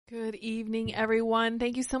Good evening, everyone.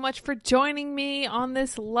 Thank you so much for joining me on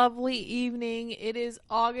this lovely evening. It is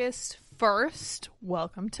August 1st.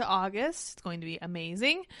 Welcome to August. It's going to be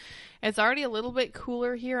amazing. It's already a little bit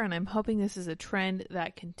cooler here, and I'm hoping this is a trend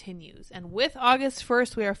that continues. And with August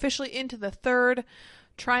 1st, we are officially into the third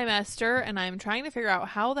trimester, and I'm trying to figure out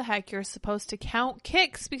how the heck you're supposed to count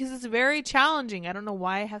kicks because it's very challenging. I don't know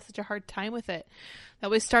why I have such a hard time with it. That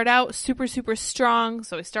we start out super strong,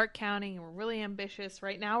 so we start counting, and we're really ambitious.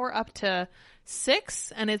 Right now we're up to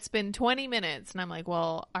 6, and it's been 20 minutes, and I'm like,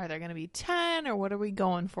 well, are there going to be 10, or what are we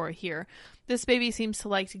going for here? This baby seems to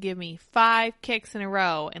like to give me 5 kicks in a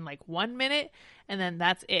row in like 1 minute, and then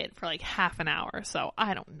that's it for like half an hour. So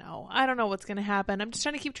I don't know. I don't know what's going to happen. I'm just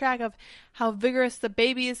trying to keep track of how vigorous the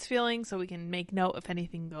baby is feeling so we can make note if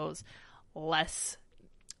anything goes less.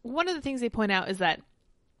 One of the things they point out is that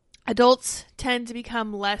adults tend to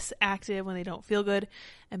become less active when they don't feel good,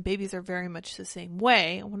 and babies are very much the same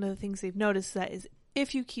way. And one of the things they've noticed that is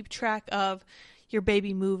if you keep track of your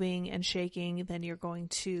baby moving and shaking, then you're going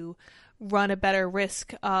to run a better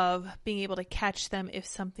risk of being able to catch them if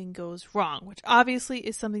something goes wrong, which obviously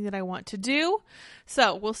is something that I want to do.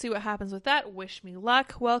 So we'll see what happens with that. Wish me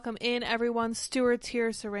luck. Welcome in, everyone. Stuart's here,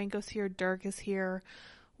 Serenko's here, Dirk is here.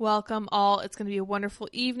 Welcome all. It's going to be a wonderful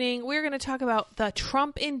evening. We're going to talk about the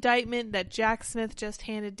Trump indictment that Jack Smith just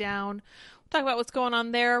handed down. We'll talk about what's going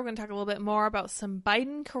on there. We're going to talk a little bit more about some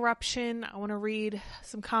Biden corruption. I want to read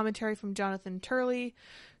some commentary from Jonathan Turley,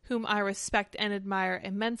 whom I respect and admire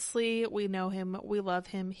immensely. We know him. We love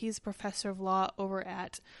him. He's a professor of law over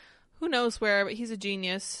at who knows where, but he's a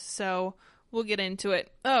genius. So we'll get into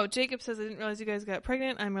it. Oh, Jacob says, I didn't realize you guys got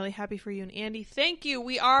pregnant. I'm really happy for you and Andy. Thank you.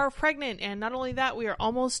 We are pregnant. And not only that, we are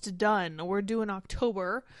almost done. We're due in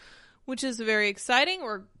October, which is very exciting.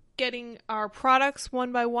 We're getting our products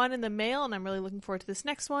one by one in the mail, and I'm really looking forward to this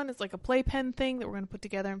next one. It's like a playpen thing that we're going to put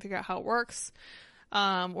together and figure out how it works.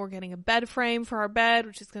 We're getting a bed frame for our bed,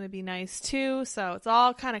 which is going to be nice too. So it's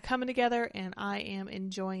all kind of coming together, and I am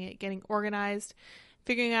enjoying it, getting organized,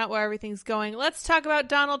 figuring out where everything's going. Let's talk about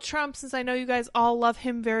Donald Trump, since I know you guys all love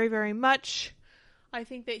him very, very much. I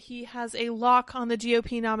think that he has a lock on the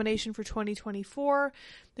GOP nomination for 2024.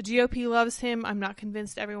 The GOP loves him. I'm not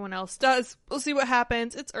convinced everyone else does. We'll see what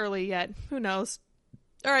happens. It's early yet. Who knows?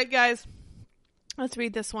 All right, guys. Let's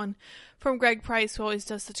read this one from Greg Price, who always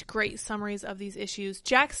does such great summaries of these issues.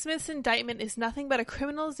 Jack Smith's indictment is nothing but a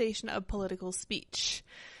criminalization of political speech.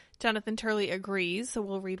 Jonathan Turley agrees, so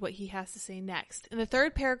we'll read what he has to say next. In the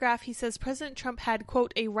third paragraph, he says President Trump had,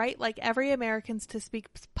 quote, a right like every American to speak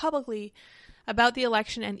publicly about the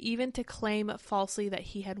election and even to claim falsely that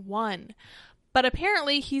he had won. But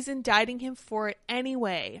apparently he's indicting him for it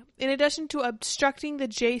anyway. In addition to obstructing the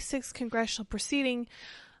J6 congressional proceeding,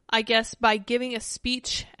 I guess by giving a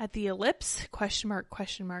speech at the ellipse, question mark,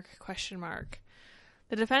 question mark, question mark.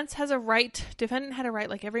 The defendant had a right,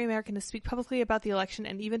 like every American, to speak publicly about the election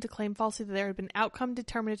and even to claim falsely that there had been outcome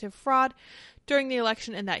determinative fraud during the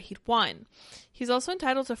election and that he'd won. He's also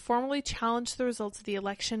entitled to formally challenge the results of the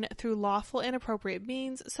election through lawful and appropriate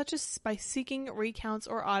means, such as by seeking recounts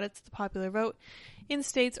or audits of the popular vote in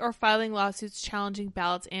states or filing lawsuits challenging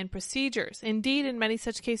ballots and procedures. Indeed, in many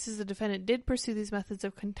such cases, the defendant did pursue these methods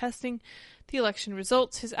of contesting the election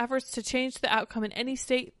results. His efforts to change the outcome in any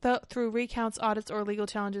state through recounts, audits, or legal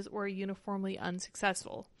challenges were uniformly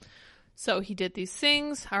unsuccessful. So he did these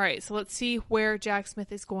things. All right, so let's see where Jack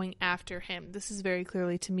Smith is going after him. This is very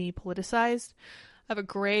clearly, to me, politicized. I have a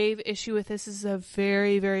grave issue with this. This is a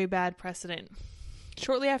very, very bad precedent.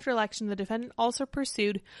 Shortly after election, the defendant also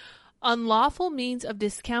pursued unlawful means of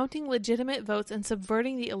discounting legitimate votes and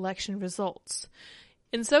subverting the election results.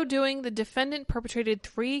 In so doing, the defendant perpetrated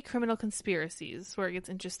 3 criminal conspiracies, where it gets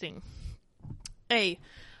interesting. A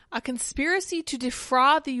conspiracy to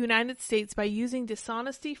defraud the United States by using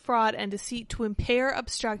dishonesty, fraud, and deceit to impair,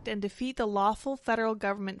 obstruct, and defeat the lawful federal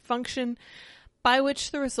government function by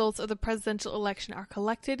which the results of the presidential election are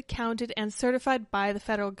collected, counted, and certified by the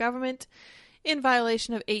federal government in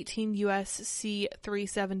violation of 18 U.S.C.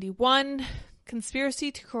 371.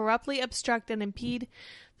 Conspiracy to corruptly obstruct and impede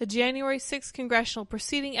the January 6th congressional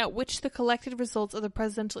proceeding at which the collected results of the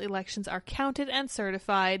presidential elections are counted and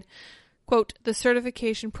certified, quote, the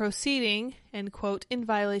certification proceeding, end quote, in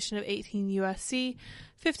violation of 18 U.S.C.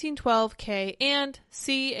 1512K, and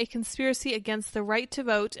C, a conspiracy against the right to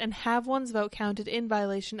vote and have one's vote counted in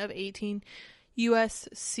violation of 18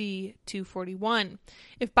 U.S.C. 241.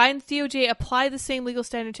 If Biden's DOJ applied the same legal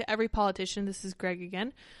standard to every politician, this is Greg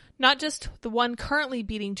again, Not just the one currently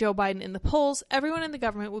beating Joe Biden in the polls, everyone in the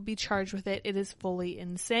government would be charged with it. It is fully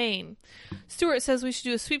insane. Stewart says we should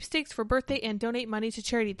do a sweepstakes for birthday and donate money to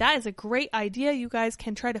charity. That is a great idea. You guys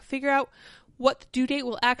can try to figure out what the due date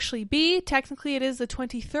will actually be. Technically, it is the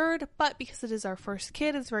 23rd, but because it is our first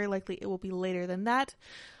kid, it's very likely it will be later than that.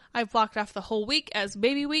 I've blocked off the whole week as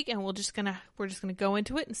baby week, and we're just gonna go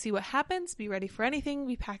into it and see what happens. Be ready for anything.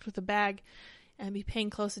 Be packed with a bag, and be paying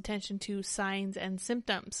close attention to signs and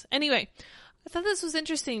symptoms. Anyway, I thought this was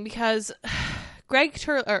interesting because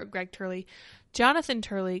Jonathan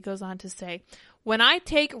Turley goes on to say, when I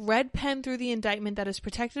take red pen through the indictment that is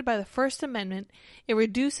protected by the First Amendment, it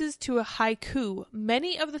reduces to a haiku.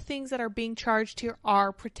 Many of the things that are being charged here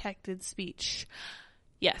are protected speech.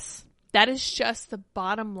 Yes, that is just the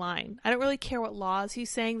bottom line. I don't really care what laws he's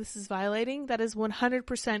saying this is violating. That is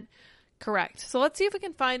 100% correct. So let's see if we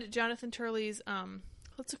can find Jonathan Turley's,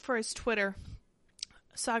 let's look for his Twitter.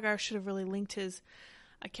 Sagar should have really linked his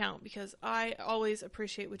account because I always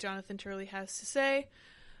appreciate what Jonathan Turley has to say.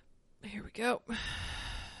 Here we go.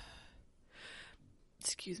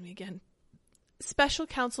 Excuse me again. Special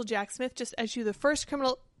Counsel Jack Smith just issued the first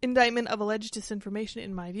criminal indictment of alleged disinformation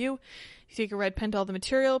in my view. If you take a red pen to all the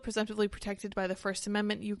material, presumptively protected by the First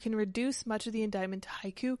Amendment, you can reduce much of the indictment to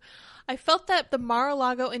haiku. I felt that the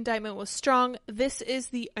Mar-a-Lago indictment was strong. This is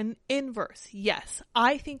the inverse. Yes,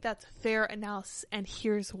 I think that's fair analysis, and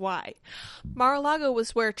here's why. Mar-a-Lago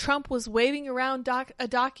was where Trump was waving around a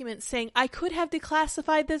document saying, I could have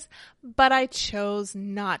declassified this, but I chose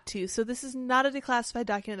not to. So this is not a declassified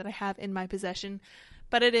document that I have in my possession,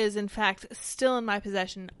 but it is, in fact, still in my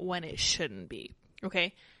possession when it shouldn't be.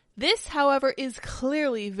 Okay? This, however, is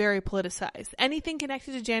clearly very politicized. Anything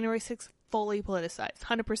connected to January 6th, fully politicized.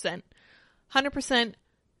 100%. 100%,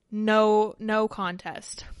 no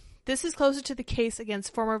contest. This is closer to the case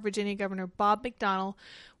against former Virginia Governor Bob McDonnell,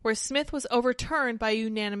 where Smith was overturned by a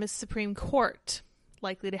unanimous Supreme Court.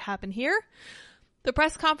 Likely to happen here? The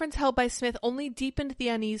press conference held by Smith only deepened the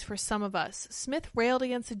unease for some of us. Smith railed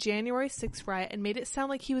against the January 6th riot and made it sound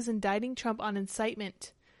like he was indicting Trump on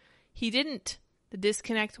incitement. He didn't. The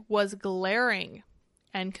disconnect was glaring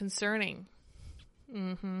and concerning.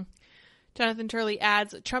 Jonathan Turley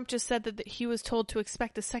adds, Trump just said that he was told to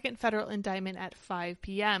expect a second federal indictment at 5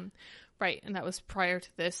 p.m. Right, and that was prior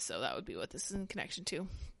to this, so that would be what this is in connection to.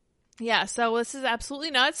 Yeah, so this is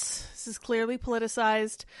absolutely nuts. This is clearly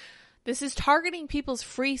politicized. This is targeting people's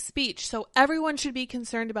free speech, so everyone should be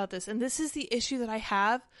concerned about this. And this is the issue that I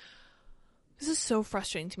have. This is so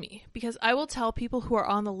frustrating to me because I will tell people who are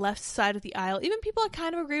on the left side of the aisle, even people I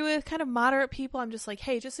kind of agree with, kind of moderate people, I'm just like,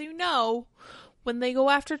 hey, just so you know, when they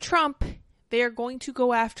go after Trump, they are going to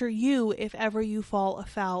go after you if ever you fall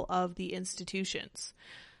afoul of the institutions.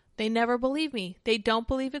 They never believe me. They don't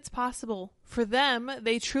believe it's possible. For them,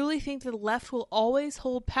 they truly think that the left will always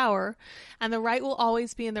hold power and the right will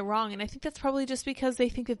always be in the wrong. And I think that's probably just because they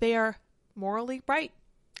think that they are morally right.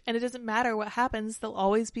 And it doesn't matter what happens, they'll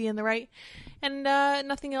always be in the right. And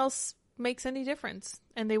nothing else makes any difference.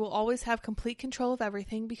 And they will always have complete control of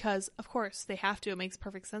everything because, of course, they have to. It makes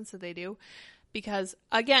perfect sense that they do. Because,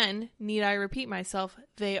 again, need I repeat myself,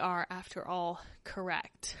 they are, after all,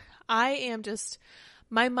 correct.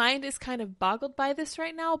 My mind is kind of boggled by this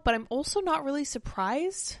right now, but I'm also not really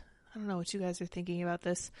surprised. I don't know what you guys are thinking about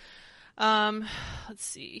this. Let's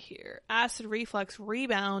see here. Acid reflux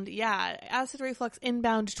rebound. Yeah, acid reflux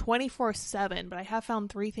inbound 24/7, but I have found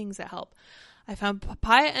 3 things that help. I found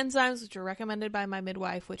papaya enzymes, which are recommended by my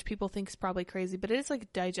midwife, which people think is probably crazy, but it is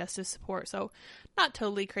like digestive support, so not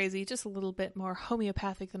totally crazy, just a little bit more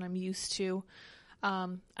homeopathic than I'm used to.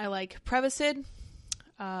 I like Prevacid,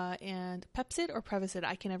 and Pepcid or Prevacid,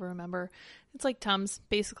 I can never remember. It's like Tums,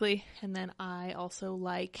 basically. And then I also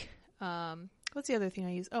like, what's the other thing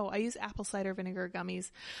I use? Oh, I use apple cider vinegar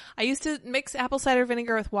gummies. I used to mix apple cider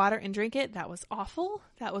vinegar with water and drink it. That was awful.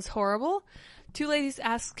 That was horrible. 2 ladies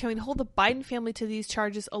asked, can we hold the Biden family to these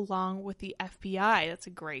charges along with the FBI? That's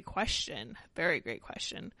a great question. Very great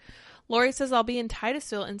question. Lori says, I'll be in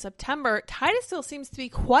Titusville in September. Titusville seems to be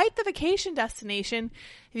quite the vacation destination.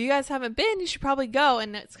 If you guys haven't been, you should probably go,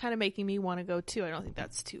 and it's kind of making me want to go too. I don't think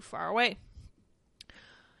that's too far away.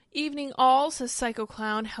 Evening all, says Psycho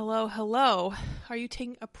Clown. Hello. Are you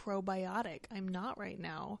taking a probiotic? I'm not right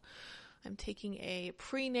now. I'm taking a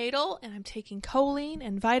prenatal, and I'm taking choline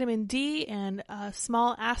and vitamin D and a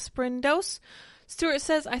small aspirin dose. Stuart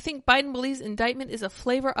says, I think Biden believes indictment is a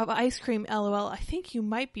flavor of ice cream, LOL. I think you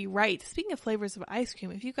might be right. Speaking of flavors of ice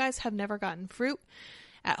cream, if you guys have never gotten fruit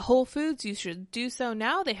at Whole Foods, you should do so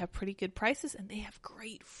now. They have pretty good prices, and they have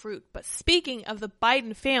great fruit. But speaking of the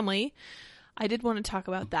Biden family, I did want to talk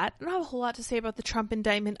about that. I don't have a whole lot to say about the Trump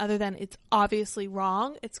indictment other than it's obviously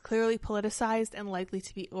wrong. It's clearly politicized and likely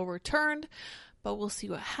to be overturned, but we'll see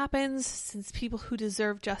what happens since people who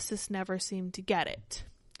deserve justice never seem to get it.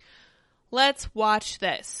 Let's watch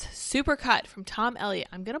this. Supercut from Tom Elliott.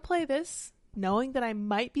 I'm going to play this knowing that I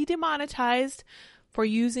might be demonetized for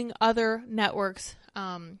using other networks'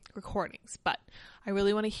 recordings, but I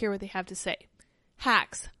really want to hear what they have to say.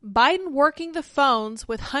 Hacks. Biden working the phones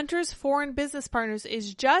with Hunter's foreign business partners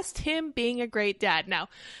is just him being a great dad. Now,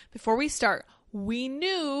 before we start, we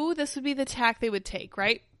knew this would be the tack they would take,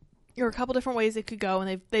 right? There were a couple different ways it could go,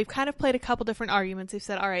 and they've kind of played a couple different arguments. They've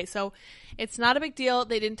said, all right, so it's not a big deal.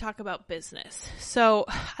 They didn't talk about business. So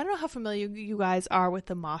I don't know how familiar you guys are with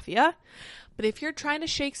the mafia, but if you're trying to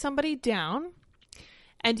shake somebody down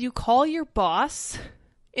and you call your boss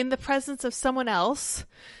in the presence of someone else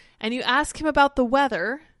and you ask him about the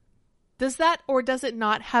weather, does that or does it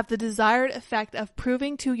not have the desired effect of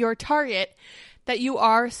proving to your target that you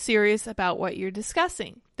are serious about what you're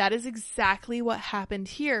discussing? That is exactly what happened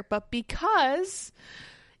here. But because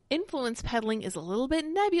influence peddling is a little bit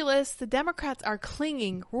nebulous, the Democrats are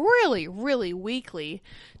clinging really, really weakly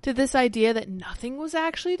to this idea that nothing was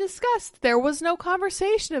actually discussed. There was no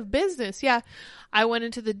conversation of business. Yeah, I went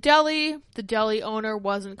into the deli owner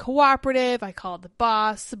wasn't cooperative, I called the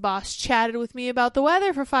boss chatted with me about the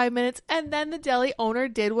weather for 5 minutes, and then the deli owner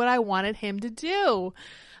did what I wanted him to do.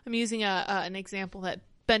 I'm using an example that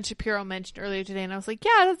Ben Shapiro mentioned earlier today, and I was like,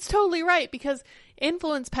 yeah, that's totally right, because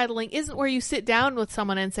influence peddling isn't where you sit down with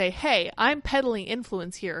someone and say, hey, I'm peddling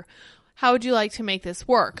influence here. How would you like to make this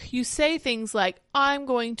work? You say things like, I'm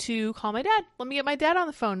going to call my dad. Let me get my dad on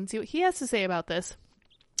the phone and see what he has to say about this.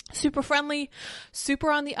 Super friendly,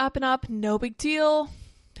 super on the up and up, no big deal.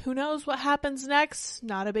 Who knows what happens next?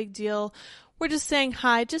 Not a big deal. We're just saying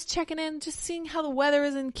hi, just checking in, just seeing how the weather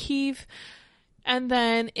is in Kyiv. And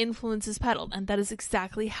then influence is peddled. And that is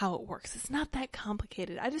exactly how it works. It's not that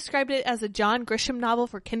complicated. I described it as a John Grisham novel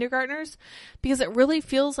for kindergartners because it really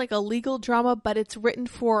feels like a legal drama, but it's written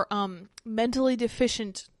for mentally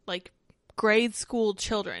deficient, like grade school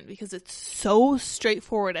children, because it's so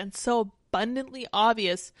straightforward and so abundantly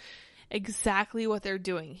obvious exactly what they're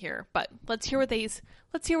doing here. But let's hear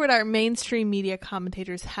what our mainstream media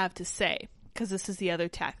commentators have to say, because this is the other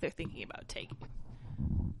tack they're thinking about taking.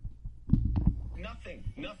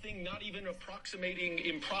 Nothing, not even approximating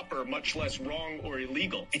improper, much less wrong or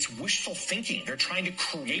illegal. It's wishful thinking. They're trying to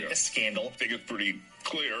create a scandal. I think it's pretty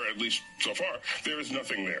clear, at least so far, there is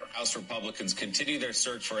nothing there. House Republicans continue their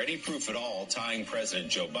search for any proof at all tying President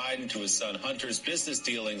Joe Biden to his son Hunter's business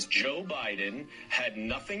dealings. Joe Biden had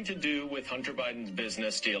nothing to do with Hunter Biden's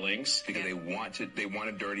business dealings. Because they want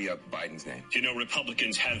to dirty up Biden's name. You know,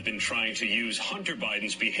 Republicans have been trying to use Hunter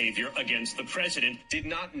Biden's behavior against the president. Did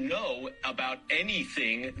not know about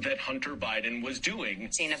anything that Hunter Biden was doing.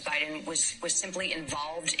 Seeing if Biden was simply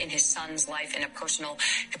involved in his son's life in a personal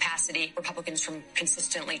capacity. Republicans from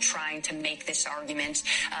consistently trying to make this argument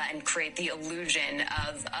and create the illusion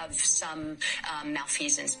of some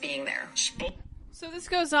malfeasance being there. So this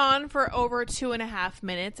goes on for over 2.5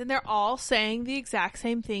 minutes, and they're all saying the exact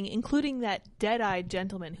same thing, including that dead-eyed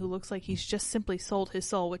gentleman who looks like he's just simply sold his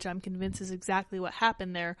soul, which I'm convinced is exactly what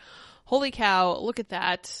happened there. Holy cow, look at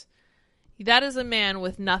that. That is a man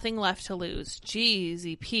with nothing left to lose.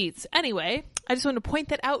 Jeezy Pete's. Anyway, I just want to point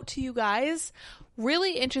that out to you guys.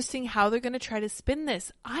 Really interesting how they're going to try to spin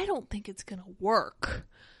this. I don't think it's going to work.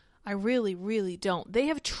 I really, really don't. They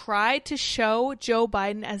have tried to show Joe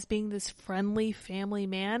Biden as being this friendly family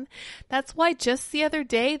man. That's why just the other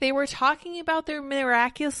day they were talking about their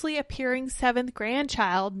miraculously appearing 7th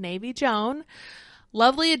grandchild, Navy Joan.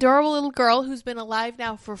 Lovely, adorable little girl who's been alive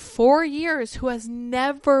now for 4 years, who has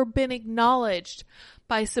never been acknowledged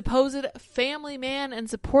by supposed family man and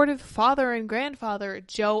supportive father and grandfather,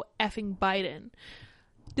 Joe effing Biden.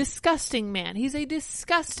 Disgusting man. He's a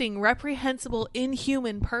disgusting, reprehensible,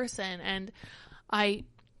 inhuman person, and I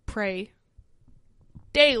pray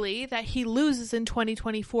daily that he loses in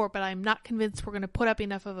 2024, but I'm not convinced we're going to put up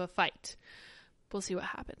enough of a fight. We'll see what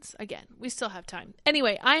happens. Again, we still have time.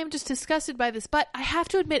 Anyway, I am just disgusted by this, but I have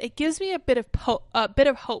to admit it gives me a bit of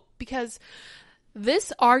hope because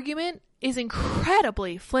this argument is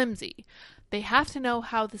incredibly flimsy. They have to know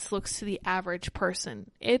how this looks to the average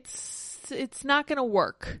person. It's not going to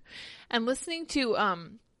work. And listening to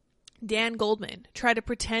Dan Goldman try to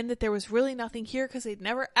pretend that there was really nothing here because they'd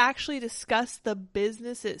never actually discussed the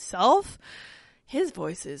business itself, his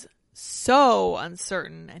voice is so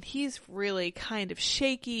uncertain, and he's really kind of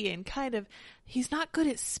shaky and he's not good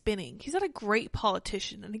at spinning. He's not a great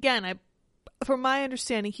politician. And again, from my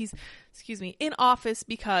understanding, he's, in office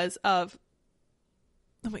because of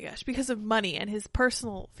oh my gosh, because of money and his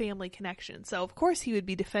personal family connections. So of course he would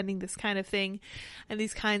be defending this kind of thing and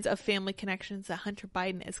these kinds of family connections that Hunter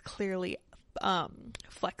Biden is clearly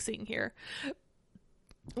flexing here.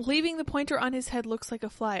 Leaving the pointer on his head looks like a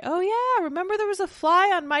fly. Oh yeah, remember there was a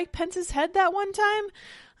fly on Mike Pence's head that one time?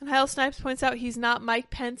 And Kyle Snipes points out he's not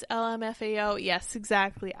Mike Pence, LMFAO. Yes,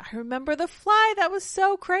 exactly. I remember the fly. That was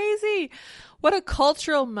so crazy. What a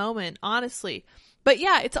cultural moment, honestly. But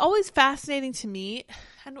yeah, it's always fascinating to me.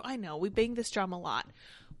 And I know we bang this drum a lot.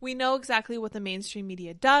 We know exactly what the mainstream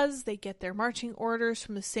media does. They get their marching orders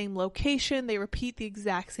from the same location. They repeat the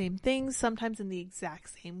exact same things, sometimes in the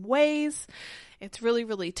exact same ways. It's really,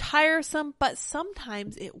 really tiresome, but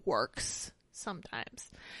sometimes it works. Sometimes.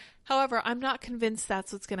 However, I'm not convinced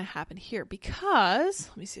that's what's going to happen here because,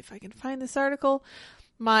 let me see if I can find this article.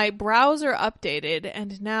 My browser updated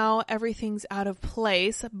and now everything's out of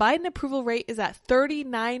place. Biden approval rate is at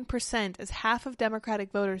 39% as half of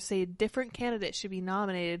Democratic voters say a different candidate should be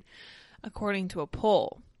nominated, according to a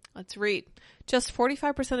poll. Let's read. Just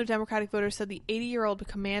 45% of Democratic voters said the 80-year-old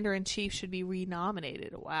commander-in-chief should be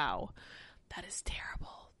renominated. Wow. That is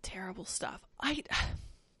terrible. Terrible stuff.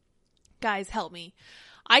 Guys, help me.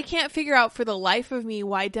 I can't figure out for the life of me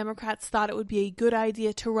why Democrats thought it would be a good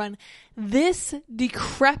idea to run this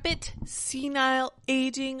decrepit, senile,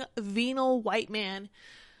 aging, venal white man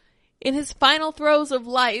in his final throes of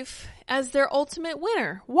life as their ultimate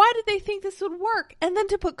winner. Why did they think this would work? And then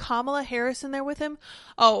to put Kamala Harris in there with him?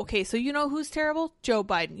 Oh, okay, so you know who's terrible? Joe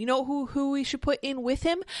Biden. You know who we should put in with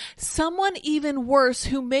him? Someone even worse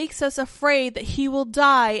who makes us afraid that he will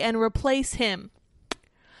die and replace him.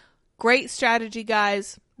 Great strategy,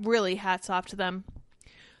 guys. Really, hats off to them.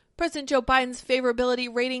 President Joe Biden's favorability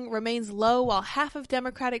rating remains low, while half of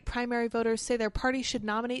Democratic primary voters say their party should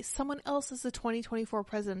nominate someone else as the 2024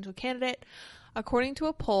 presidential candidate, according to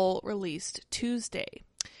a poll released Tuesday.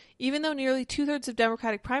 Even though nearly two-thirds of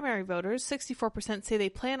Democratic primary voters, 64% say they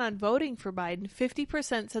plan on voting for Biden,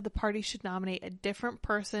 50% said the party should nominate a different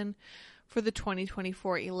person for the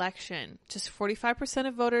 2024 election. Just 45%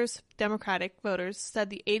 of voters, Democratic voters, said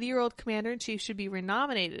the 80-year-old commander-in-chief should be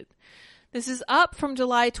renominated. This is up from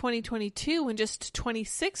July 2022 when just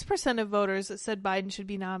 26% of voters said Biden should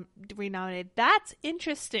be renominated. That's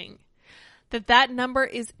interesting that number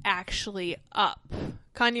is actually up.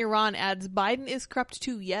 Kanye Ron adds, Biden is corrupt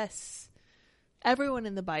too. Yes. Everyone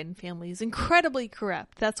in the Biden family is incredibly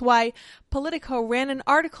corrupt. That's why Politico ran an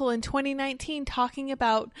article in 2019 talking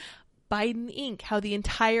about Biden Inc., how the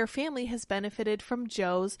entire family has benefited from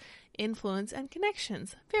Joe's influence and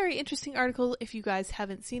connections. Very interesting article. If you guys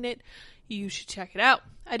haven't seen it, you should check it out.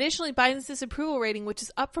 Additionally, Biden's disapproval rating, which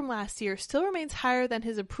is up from last year, still remains higher than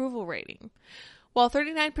his approval rating. While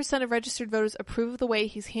 39% of registered voters approve of the way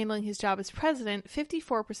he's handling his job as president,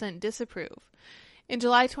 54% disapprove. In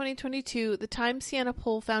July 2022, the Times Siena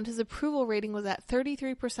poll found his approval rating was at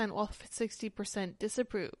 33%, while 60%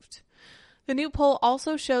 disapproved. The new poll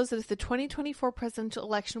also shows that if the 2024 presidential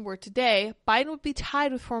election were today, Biden would be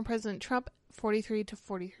tied with former President Trump, 43 to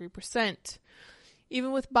 43%.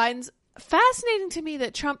 Even with Biden's, fascinating to me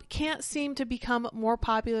that Trump can't seem to become more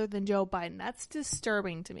popular than Joe Biden. That's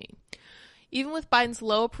disturbing to me. Even with Biden's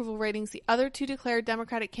low approval ratings, the other two declared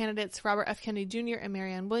Democratic candidates, Robert F. Kennedy Jr. and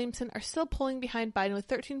Marianne Williamson, are still polling behind Biden, with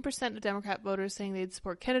 13% of Democrat voters saying they'd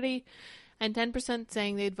support Kennedy and 10%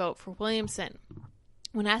 saying they'd vote for Williamson.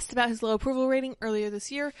 When asked about his low approval rating earlier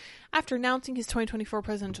this year, after announcing his 2024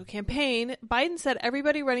 presidential campaign, Biden said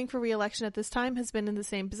everybody running for re-election at this time has been in the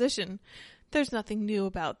same position. There's nothing new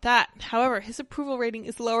about that. However, his approval rating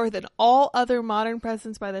is lower than all other modern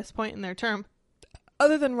presidents by this point in their term,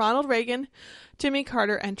 other than Ronald Reagan, Jimmy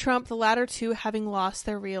Carter, and Trump, the latter two having lost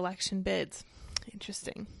their re-election bids.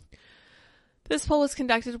 Interesting. This poll was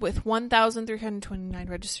conducted with 1,329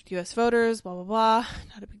 registered U.S. voters, blah, blah, blah.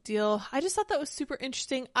 Not a big deal. I just thought that was super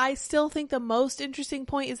interesting. I still think the most interesting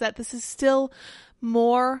point is that this is still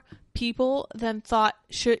more people than thought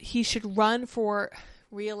he should run for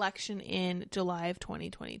re-election in July of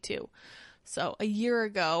 2022. So a year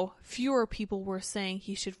ago, fewer people were saying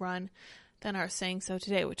he should run than are saying so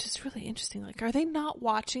today, which is really interesting. Like, are they not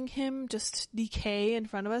watching him just decay in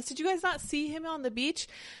front of us? Did you guys not see him on the beach?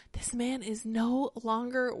 This man is no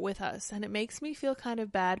longer with us, and it makes me feel kind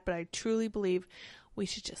of bad, but I truly believe we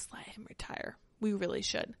should just let him retire. We really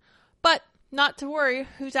should. But not to worry,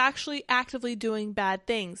 who's actually actively doing bad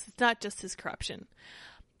things. It's not just his corruption.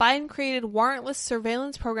 Biden created warrantless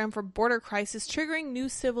surveillance program for border crisis, triggering new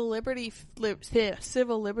civil liberties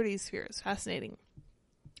fears. Fascinating.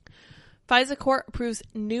 FISA court approves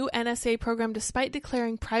new NSA program despite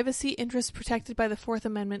declaring privacy interests protected by the Fourth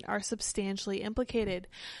Amendment are substantially implicated.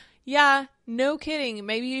 Yeah, no kidding.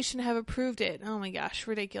 Maybe you shouldn't have approved it. Oh my gosh,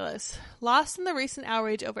 ridiculous. Lost in the recent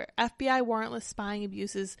outrage over FBI warrantless spying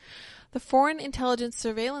abuses, the Foreign Intelligence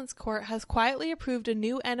Surveillance Court has quietly approved a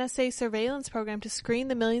new NSA surveillance program to screen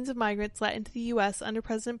the millions of migrants let into the U.S. under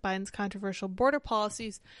President Biden's controversial border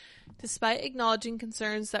policies, despite acknowledging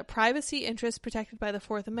concerns that privacy interests protected by the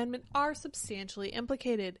Fourth Amendment are substantially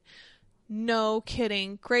implicated. No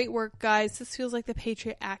kidding. Great work, guys. This feels like the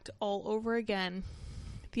Patriot Act all over again.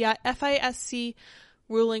 The FISC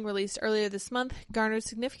ruling released earlier this month garnered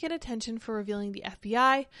significant attention for revealing the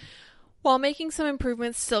FBI, while making some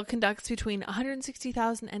improvements, still conducts between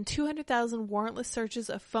 160,000 and 200,000 warrantless searches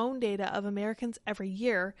of phone data of Americans every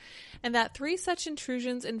year, and that 3 such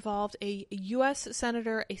intrusions involved a U.S.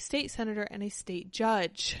 senator, a state senator, and a state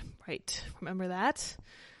judge. Right. Remember that?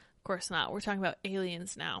 Of course not. We're talking about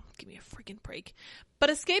aliens now. Give me a freaking break.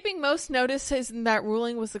 But escaping most notice in that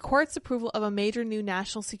ruling was the court's approval of a major new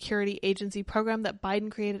national security agency program that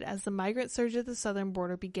Biden created as the migrant surge at the southern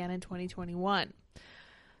border began in 2021.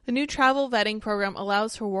 The new travel vetting program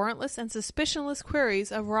allows for warrantless and suspicionless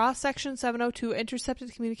queries of raw Section 702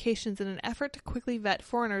 intercepted communications in an effort to quickly vet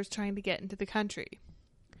foreigners trying to get into the country.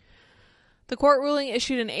 The court ruling,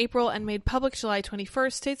 issued in April and made public July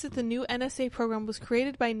 21st, states that the new NSA program was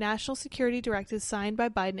created by national security directives signed by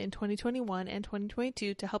Biden in 2021 and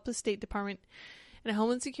 2022 to help the State Department and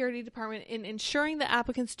Homeland Security Department in ensuring that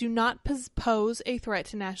applicants do not pose a threat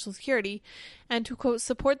to national security, and to, quote,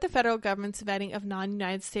 support the federal government's vetting of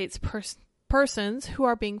non-United States persons who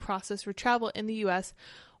are being processed for travel in the U.S.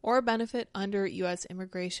 or benefit under U.S.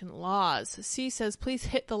 immigration laws. C says, please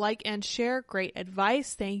hit the like and share. Great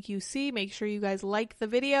advice. Thank you, C. Make sure you guys like the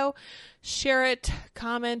video, share it,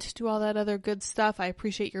 comment, do all that other good stuff. I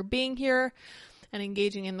appreciate your being here and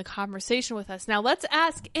engaging in the conversation with us. Now let's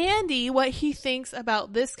ask Andy what he thinks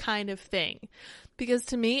about this kind of thing, because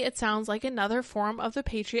to me it sounds like another form of the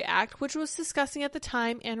Patriot Act, which was discussing at the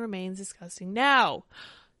time and remains discussing now.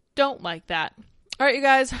 Don't like that. All right, you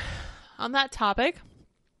guys, on that topic,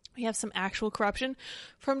 we have some actual corruption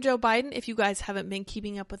from Joe Biden. If you guys haven't been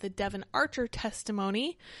keeping up with the Devin Archer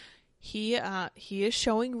testimony, he is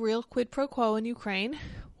showing real quid pro quo in Ukraine,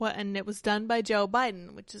 and it was done by Joe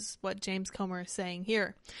Biden, which is what James Comer is saying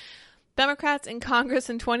here. Democrats in Congress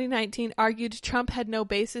in 2019 argued Trump had no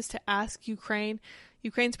basis to ask Ukraine's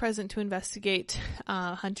president to investigate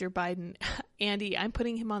Hunter Biden. Andy, I'm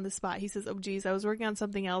putting him on the spot. He says, oh geez, I was working on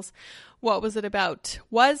something else. What was it about?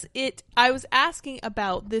 I was asking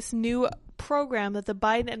about this new program that the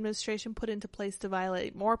Biden administration put into place to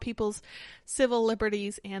violate more people's civil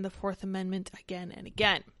liberties and the Fourth Amendment again and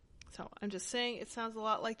again. So I'm just saying it sounds a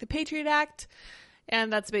lot like the Patriot Act,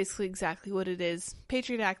 and that's basically exactly what it is.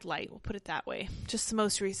 Patriot Act light, we'll put it that way. Just the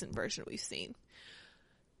most recent version we've seen.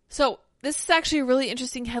 So this is actually a really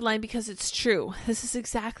interesting headline because it's true. This is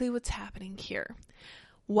exactly what's happening here.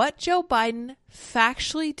 What Joe Biden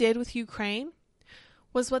factually did with Ukraine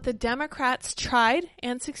was what the Democrats tried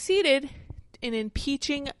and succeeded in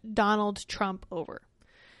impeaching Donald Trump over.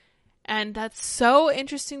 And that's so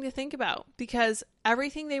interesting to think about, because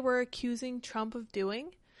everything they were accusing Trump of doing,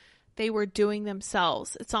 they were doing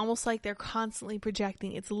themselves. It's almost like they're constantly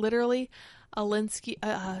projecting. It's literally Saul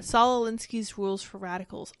Alinsky's rules for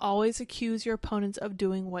radicals. Always accuse your opponents of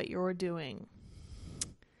doing what you're doing.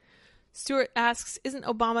 Stuart asks, isn't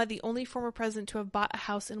Obama the only former president to have bought a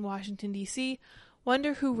house in Washington, D.C.?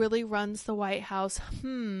 Wonder who really runs the White House.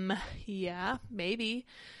 Yeah, maybe.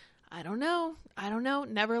 I don't know.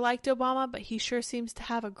 Never liked Obama, but he sure seems to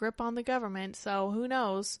have a grip on the government, so who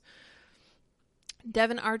knows?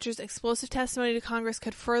 Devin Archer's explosive testimony to Congress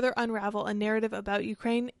could further unravel a narrative about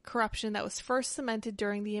Ukraine corruption that was first cemented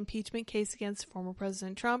during the impeachment case against former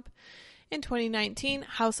President Trump. In 2019,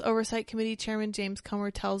 House Oversight Committee Chairman James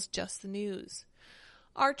Comer tells Just the News.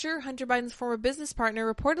 Archer, Hunter Biden's former business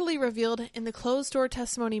partner, reportedly revealed in the closed-door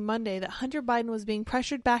testimony Monday that Hunter Biden was being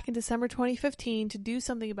pressured back in December 2015 to do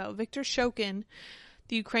something about Viktor Shokin,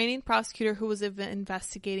 the Ukrainian prosecutor who was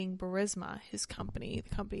investigating Burisma, his company,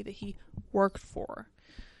 the company that he worked for.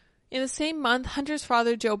 In the same month, Hunter's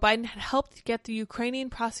father, Joe Biden, had helped get the Ukrainian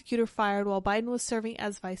prosecutor fired while Biden was serving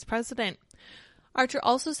as vice president. Archer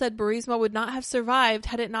also said Burisma would not have survived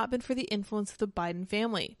had it not been for the influence of the Biden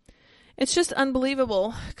family. It's just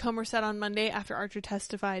unbelievable, Comer said on Monday after Archer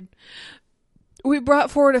testified. We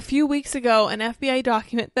brought forward a few weeks ago an FBI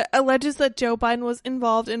document that alleges that Joe Biden was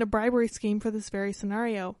involved in a bribery scheme for this very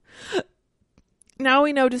scenario. Now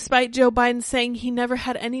we know, despite Joe Biden saying he never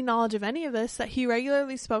had any knowledge of any of this, that he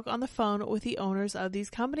regularly spoke on the phone with the owners of these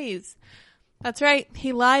companies. That's right,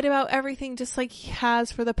 he lied about everything just like he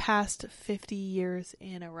has for the past 50 years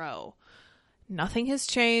in a row. Nothing has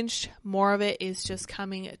changed. More of it is just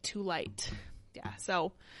coming to light. Yeah,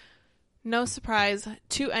 so no surprise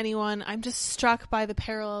to anyone. I'm just struck by the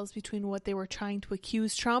parallels between what they were trying to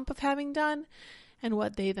accuse Trump of having done and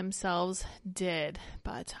what they themselves did.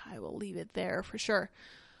 But I will leave it there for sure.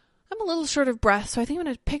 I'm a little short of breath, so I think I'm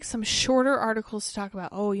going to pick some shorter articles to talk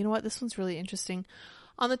about. Oh, you know what? This one's really interesting.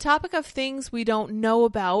 On the topic of things we don't know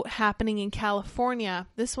about happening in California,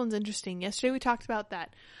 this one's interesting. Yesterday we talked about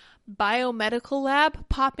that biomedical lab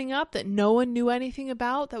popping up that no one knew anything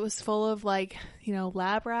about, that was full of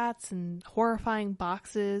lab rats and horrifying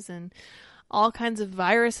boxes and all kinds of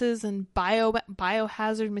viruses and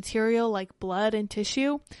biohazard material like blood and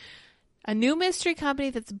tissue. A new mystery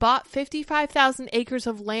company that's bought 55,000 acres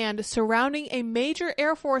of land surrounding a major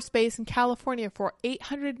Air Force base in California for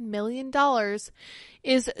 $800 million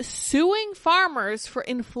is suing farmers for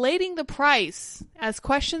inflating the price as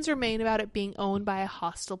questions remain about it being owned by a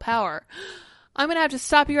hostile power. I'm going to have to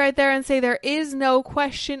stop you right there and say there is no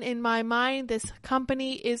question in my mind. This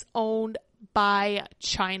company is owned by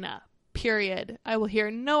China. Period. I will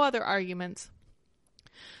hear no other arguments.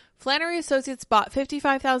 Flannery Associates bought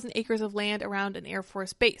 55,000 acres of land around an Air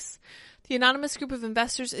Force base. The anonymous group of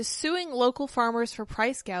investors is suing local farmers for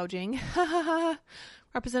price gouging.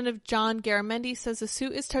 Representative John Garamendi says the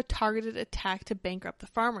suit is a targeted attack to bankrupt the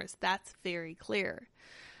farmers. That's very clear.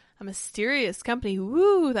 A mysterious company,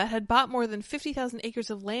 that had bought more than 50,000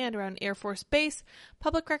 acres of land around Air Force Base.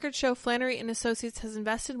 Public records show Flannery and Associates has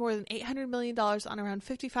invested more than $800 million on around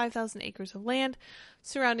 55,000 acres of land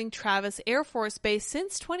surrounding Travis Air Force Base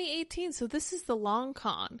since 2018, so this is the long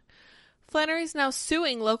con. Flannery is now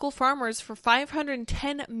suing local farmers for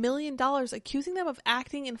 $510 million, accusing them of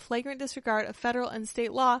acting in flagrant disregard of federal and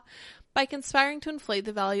state law by conspiring to inflate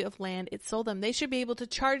the value of land it sold them. They should be able to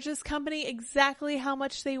charge this company exactly how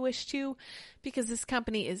much they wish to, because this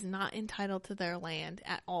company is not entitled to their land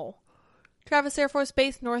at all. Travis Air Force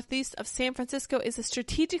Base, northeast of San Francisco, is a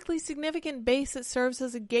strategically significant base that serves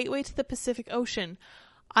as a gateway to the Pacific Ocean.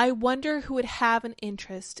 I wonder who would have an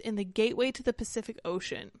interest in the gateway to the Pacific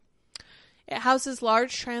Ocean. It houses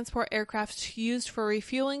large transport aircraft used for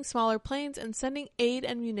refueling smaller planes and sending aid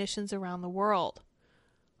and munitions around the world.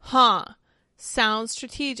 Sounds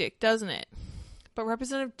strategic, doesn't it? But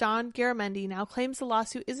Representative Don Garamendi now claims the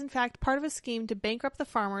lawsuit is in fact part of a scheme to bankrupt the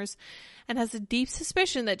farmers and has a deep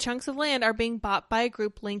suspicion that chunks of land are being bought by a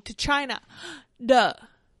group linked to China. Duh.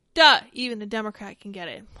 Even a Democrat can get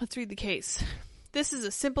it. Let's read the case. This is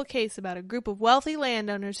a simple case about a group of wealthy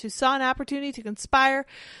landowners who saw an opportunity to conspire,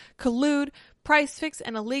 collude, price fix,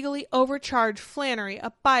 and illegally overcharge Flannery,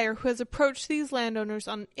 a buyer who has approached these landowners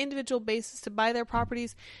on an individual basis to buy their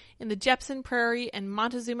properties in the Jepson Prairie and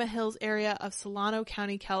Montezuma Hills area of Solano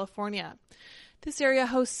County, California. This area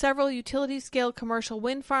hosts several utility-scale commercial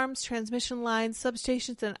wind farms, transmission lines,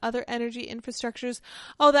 substations, and other energy infrastructures.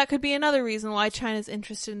 Oh, that could be another reason why China's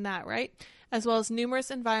interested in that, right? As well as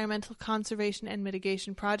numerous environmental conservation and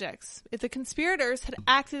mitigation projects. If the conspirators had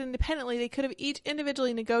acted independently, they could have each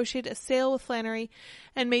individually negotiated a sale with Flannery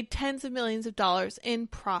and made tens of millions of dollars in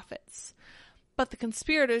profits. But the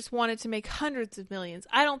conspirators wanted to make hundreds of millions.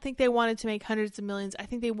 I don't think they wanted to make hundreds of millions. I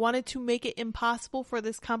think they wanted to make it impossible for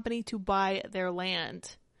this company to buy their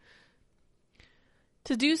land.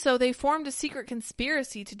 To do so, they formed a secret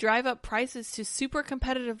conspiracy to drive up prices to super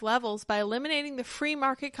competitive levels by eliminating the free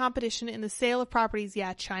market competition in the sale of properties.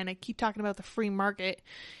 Yeah, China, keep talking about the free market.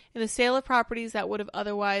 In the sale of properties that would have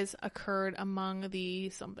otherwise occurred among the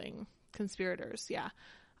something conspirators. Yeah,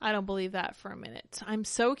 I don't believe that for a minute. I'm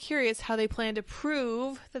so curious how they plan to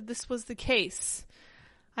prove that this was the case.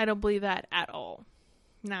 I don't believe that at all.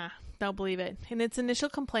 Nah, don't believe it. In its initial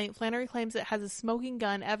complaint, Flannery claims it has a smoking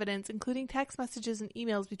gun evidence, including text messages and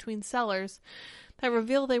emails between sellers, that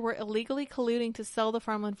reveal they were illegally colluding to sell the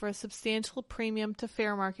farmland for a substantial premium to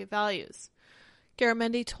fair market values.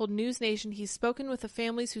 Garamendi told News Nation he's spoken with the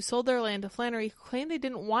families who sold their land to Flannery, who claimed they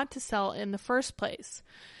didn't want to sell in the first place.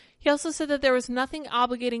 He also said that there was nothing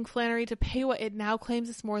obligating Flannery to pay what it now claims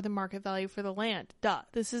is more than market value for the land.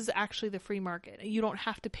 This is actually the free market. You don't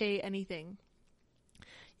have to pay anything.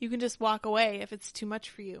 You can just walk away if it's too much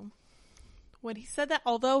for you. When he said that,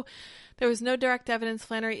 although there was no direct evidence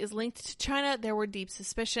Flannery is linked to China, there were deep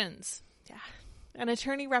suspicions. Yeah. An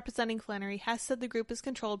attorney representing Flannery has said the group is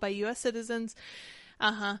controlled by U.S. citizens,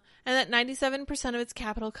 and that 97% of its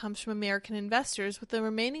capital comes from American investors, with the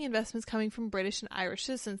remaining investments coming from British and Irish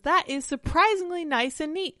citizens. That is surprisingly nice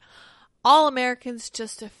and neat. All Americans,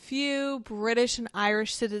 just a few British and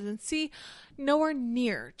Irish citizens. See, nowhere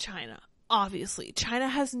near China. Obviously, China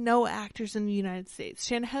has no actors in the United States.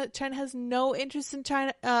 China has no interest in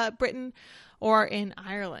Britain, or in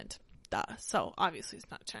Ireland. Duh. So obviously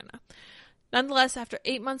it's not China. Nonetheless, after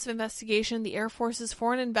 8 months of investigation, the Air Force's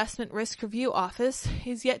Foreign Investment Risk Review Office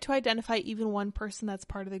is yet to identify even one person that's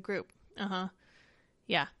part of the group.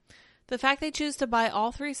 Yeah. The fact they choose to buy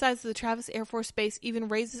all 3 sides of the Travis Air Force Base even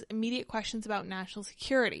raises immediate questions about national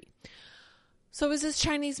security. So is this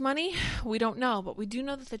Chinese money? We don't know, but we do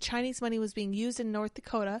know that the Chinese money was being used in North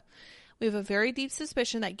Dakota. We have a very deep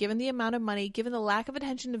suspicion that given the amount of money, given the lack of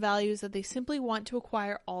attention to values, that they simply want to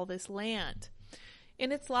acquire all this land.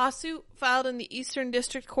 In its lawsuit filed in the Eastern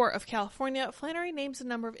District Court of California, Flannery names a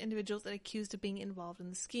number of individuals that accused of being involved in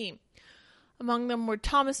the scheme. Among them were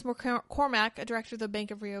Thomas McCormack, a director of the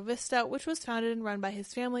Bank of Rio Vista, which was founded and run by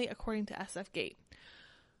his family, according to SF Gate.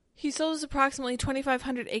 He sold his approximately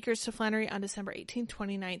 2,500 acres to Flannery on December 18,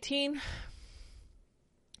 2019.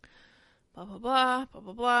 Blah, blah, blah, blah,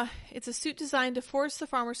 blah, blah. It's a suit designed to force the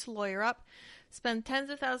farmers to lawyer up, spend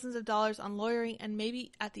tens of thousands of dollars on lawyering, and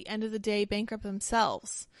maybe at the end of the day bankrupt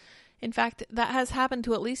themselves. In fact, that has happened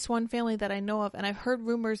to at least one family that I know of, and I've heard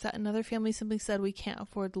rumors that another family simply said we can't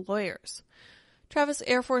afford the lawyers. Travis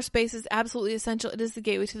Air Force Base is absolutely essential. It is the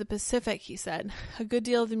gateway to the Pacific, he said. A good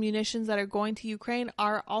deal of the munitions that are going to Ukraine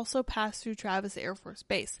are also passed through Travis Air Force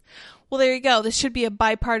Base. Well, there you go. This should be a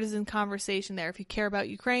bipartisan conversation there. If you care about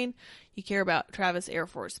Ukraine, you care about Travis Air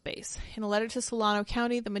Force Base. In a letter to Solano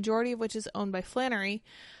County, the majority of which is owned by Flannery,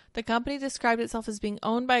 the company described itself as being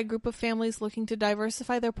owned by a group of families looking to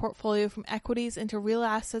diversify their portfolio from equities into real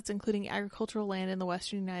assets, including agricultural land in the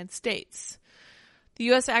western United States. The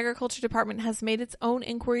U.S. Agriculture Department has made its own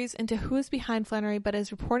inquiries into who is behind Flannery, but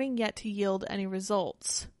is reporting yet to yield any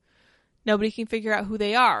results. Nobody can figure out who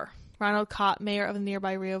they are. Ronald Cott, mayor of the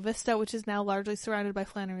nearby Rio Vista, which is now largely surrounded by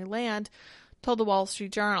Flannery land, told the Wall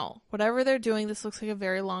Street Journal, "Whatever they're doing, this looks like a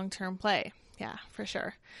very long-term play." Yeah, for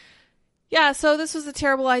sure. Yeah, so this was a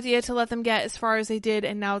terrible idea to let them get as far as they did,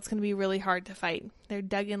 and now it's going to be really hard to fight. They're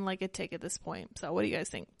dug in like a tick at this point. So what do you guys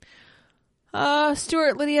think? Lids,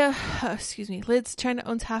 China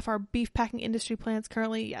owns half our beef packing industry plants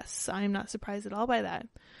currently. Yes, I am not surprised at all by that.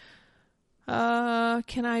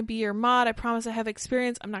 Can I be your mod? I promise I have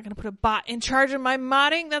experience. I'm not going to put a bot in charge of my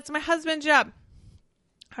modding. That's my husband's job.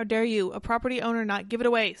 How dare you, a property owner, not give it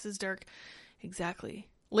away, says Dirk. Exactly.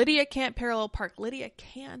 Lydia can't parallel park. Lydia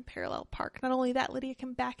can parallel park. Not only that, Lydia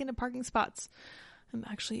can back into parking spots. I'm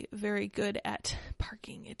actually very good at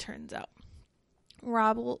parking, it turns out.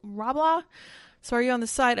 Rabla? So are you on the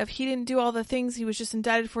side of he didn't do all the things he was just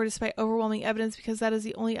indicted for despite overwhelming evidence because that is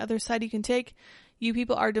the only other side you can take? You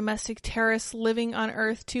people are domestic terrorists living on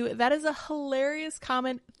Earth too. That is a hilarious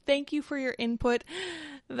comment. Thank you for your input.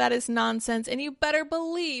 That is nonsense. And you better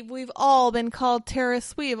believe we've all been called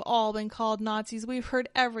terrorists. We have all been called Nazis. We've heard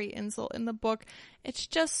every insult in the book. It's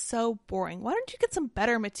just so boring. Why don't you get some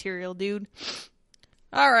better material, dude?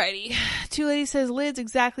 Alrighty. Two Lady says, Lids,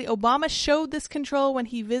 exactly. Obama showed this control when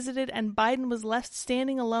he visited and Biden was left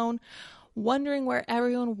standing alone, wondering where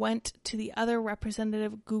everyone went to the other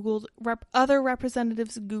representatives Googled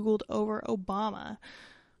over Obama.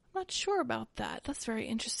 I'm not sure about that. That's very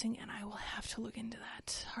interesting, and I will have to look into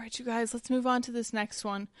that. Alright, you guys, let's move on to this next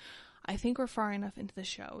one. I think we're far enough into the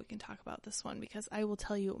show. We can talk about this one because I will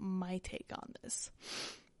tell you my take on this.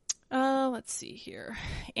 Let's see here.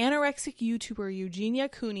 Anorexic YouTuber Eugenia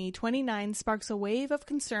Cooney, 29, sparks a wave of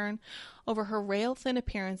concern over her rail-thin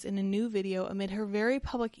appearance in a new video amid her very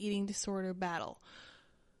public eating disorder battle.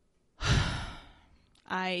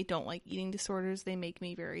 I don't like eating disorders. They make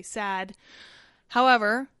me very sad.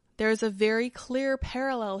 However, there's a very clear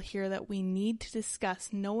parallel here that we need to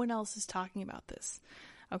discuss. No one else is talking about this.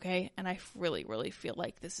 Okay? And I really, really feel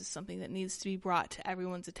like this is something that needs to be brought to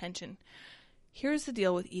everyone's attention. Here's the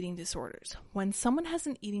deal with eating disorders. When someone has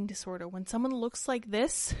an eating disorder, when someone looks like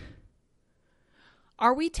this,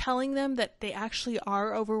 are we telling them that they actually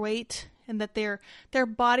are overweight and that their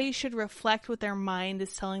body should reflect what their mind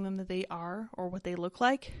is telling them that they are or what they look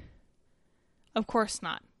like? Of course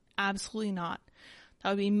not. Absolutely not.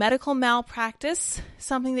 That would be medical malpractice,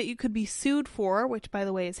 something that you could be sued for, which, by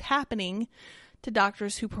the way, is happening to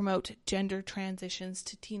doctors who promote gender transitions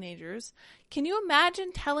to teenagers. Can you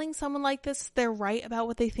imagine telling someone like this they're right about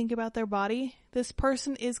what they think about their body? This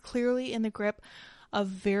person is clearly in the grip of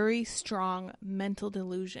very strong mental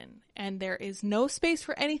delusion, and there is no space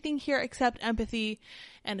for anything here except empathy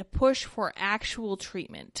and a push for actual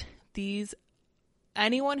treatment.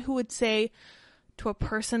 Anyone who would say to a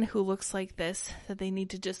person who looks like this that they need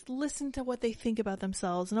to just listen to what they think about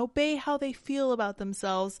themselves and obey how they feel about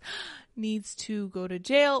themselves needs to go to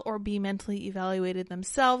jail or be mentally evaluated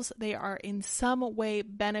themselves. They are in some way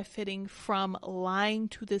benefiting from lying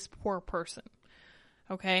to this poor person.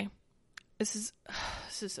 Okay? This is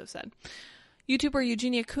so sad. YouTuber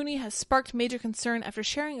Eugenia Cooney has sparked major concern after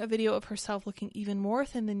sharing a video of herself looking even more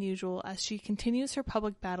thin than usual as she continues her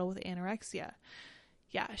public battle with anorexia.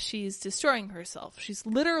 Yeah, she's destroying herself. She's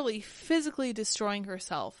literally physically destroying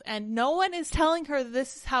herself. And no one is telling her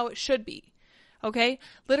this is how it should be. Okay?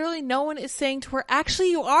 Literally no one is saying to her, actually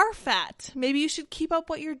you are fat. Maybe you should keep up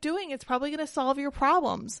what you're doing. It's probably going to solve your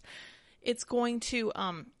problems. It's going to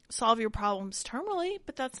solve your problems terminally,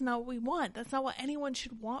 but that's not what we want. That's not what anyone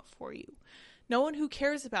should want for you. No one who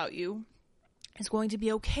cares about you is going to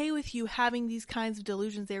be okay with you having these kinds of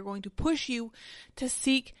delusions. They are going to push you to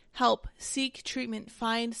seek help, seek treatment,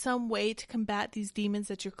 find some way to combat these demons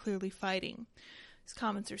that you're clearly fighting. These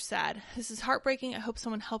comments are sad. This is heartbreaking. I hope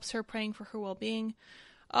someone helps her, praying for her well-being.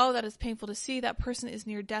 Oh, that is painful to see. That person is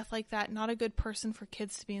near death like that. Not a good person for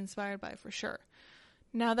kids to be inspired by, for sure.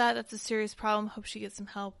 Now that's a serious problem. Hope she gets some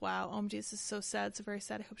help. Wow. OMG, this is so sad. So very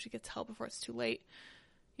sad. I hope she gets help before it's too late.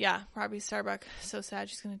 Yeah, Robbie Starbuck, so sad.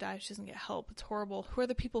 She's going to die if she doesn't get help. It's horrible. Who are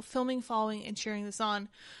the people filming, following, and cheering this on?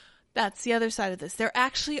 That's the other side of this. There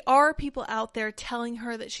actually are people out there telling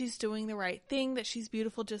her that she's doing the right thing, that she's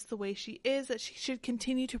beautiful just the way she is, that she should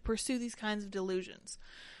continue to pursue these kinds of delusions.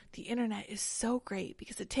 The internet is so great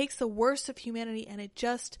because it takes the worst of humanity and it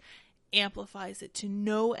just amplifies it to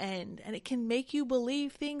no end. And it can make you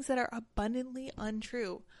believe things that are abundantly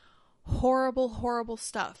untrue. Horrible, horrible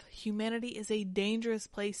stuff. Humanity is a dangerous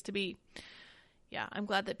place to be. Yeah, I'm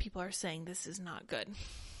glad that people are saying this is not good.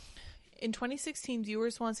 In 2016,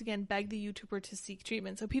 viewers once again begged the YouTuber to seek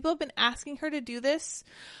treatment. So people have been asking her to do this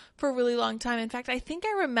for a really long time. In fact, I think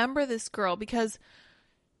I remember this girl because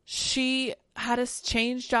she had a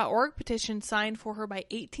change.org petition signed for her by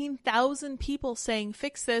 18,000 people saying,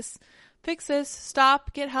 fix this,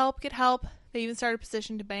 stop, get help. They even started a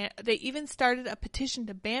petition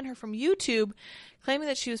to ban her from YouTube, claiming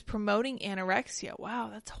that she was promoting anorexia. Wow,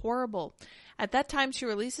 that's horrible. At that time, she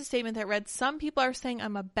released a statement that read, "Some people are saying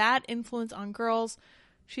I'm a bad influence on girls."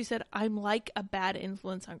 She said, "I'm like a bad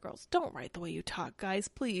influence on girls." Don't write the way you talk, guys,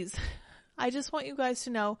 please. I just want you guys to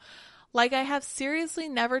know, like, I have seriously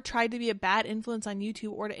never tried to be a bad influence on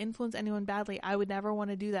YouTube or to influence anyone badly. I would never want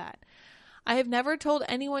to do that. I have never told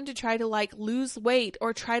anyone to try to, lose weight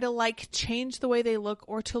or try to, change the way they look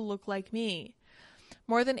or to look like me.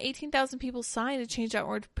 More than 18,000 people signed a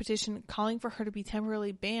Change.org petition calling for her to be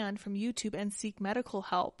temporarily banned from YouTube and seek medical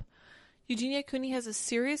help. Eugenia Cooney has a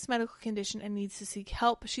serious medical condition and needs to seek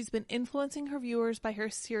help. She's been influencing her viewers by her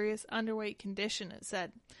serious underweight condition, it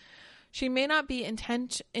said. She may not be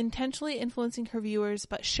intentionally influencing her viewers,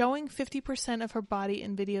 but showing 50% of her body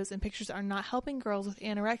in videos and pictures are not helping girls with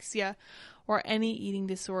anorexia or any eating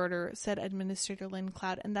disorder, said Administrator Lynn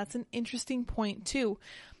Cloud. And that's an interesting point, too.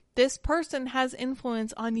 This person has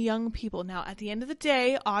influence on young people. Now, at the end of the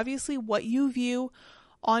day, obviously what you view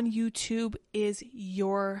on YouTube is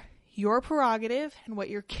your prerogative, and what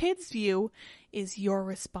your kids view is your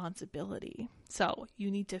responsibility. So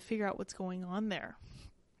you need to figure out what's going on there.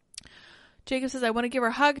 Jacob says, "I want to give her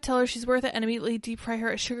a hug, tell her she's worth it, and immediately deep fry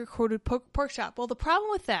her at sugar-coated pork chop." Well, the problem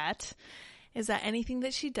with that is that anything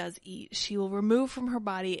that she does eat, she will remove from her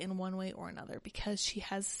body in one way or another because she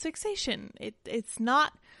has fixation. It's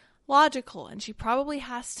not logical, and she probably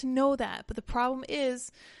has to know that. But the problem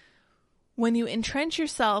is, when you entrench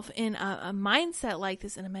yourself in a mindset like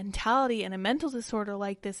this, in a mentality and a mental disorder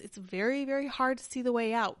like this, it's very, very hard to see the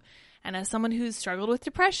way out. And as someone who's struggled with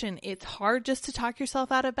depression, it's hard just to talk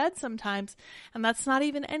yourself out of bed sometimes. And that's not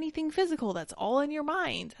even anything physical. That's all in your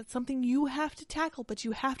mind. That's something you have to tackle, but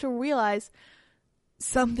you have to realize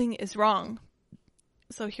something is wrong.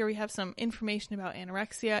 So here we have some information about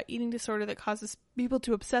anorexia, eating disorder that causes people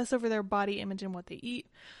to obsess over their body image and what they eat.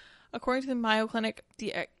 According to the Mayo Clinic,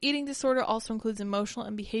 the eating disorder also includes emotional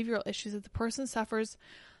and behavioral issues that the person suffers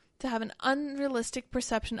to have an unrealistic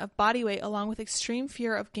perception of body weight along with extreme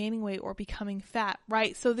fear of gaining weight or becoming fat,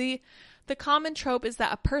 right? So the common trope is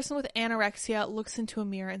that a person with anorexia looks into a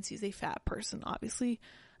mirror and sees a fat person. Obviously,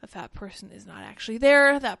 a fat person is not actually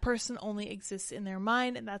there. That person only exists in their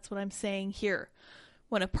mind, and that's what I'm saying here.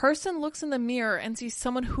 When a person looks in the mirror and sees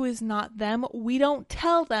someone who is not them, we don't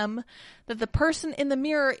tell them that the person in the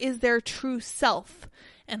mirror is their true self.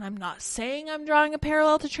 And I'm not saying I'm drawing a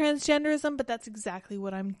parallel to transgenderism, but that's exactly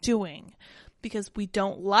what I'm doing. Because we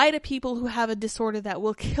don't lie to people who have a disorder that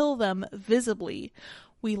will kill them visibly.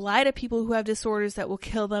 We lie to people who have disorders that will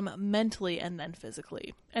kill them mentally and then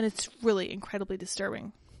physically. And it's really incredibly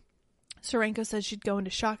disturbing. Sorenko says she'd go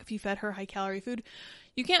into shock if you fed her high-calorie food.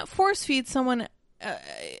 You can't force feed someone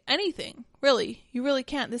anything, really. You really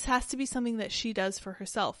can't. This has to be something that she does for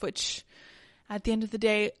herself, which at the end of the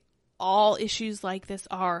day, all issues like this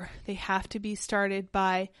are. They have to be started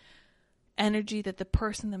by energy that the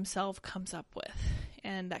person themselves comes up with.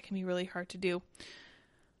 And that can be really hard to do.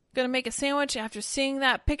 Gonna make a sandwich after seeing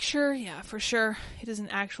that picture? Yeah, for sure. It is an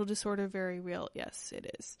actual disorder, very real. Yes,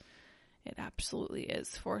 it is. It absolutely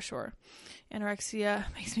is, for sure. Anorexia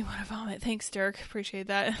makes me want to vomit. Thanks, Dirk. Appreciate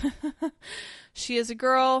that. She is a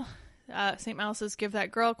girl. St. Mouse says, give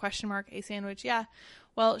that girl, ? A sandwich. Yeah.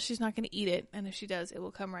 Well, she's not going to eat it. And if she does, it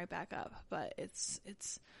will come right back up. But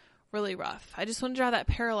it's really rough. I just want to draw that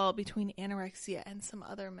parallel between anorexia and some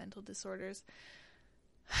other mental disorders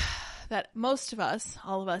that most of us,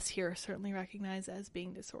 all of us here, certainly recognize as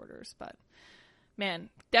being disorders. But man,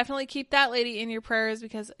 definitely keep that lady in your prayers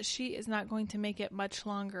because she is not going to make it much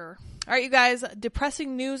longer. All right, you guys,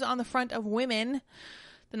 depressing news on the front of women.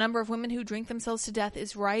 The number of women who drink themselves to death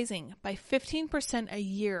is rising by 15% a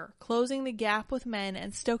year, closing the gap with men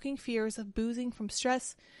and stoking fears of boozing from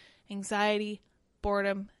stress, anxiety,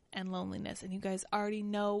 boredom, and loneliness. And you guys already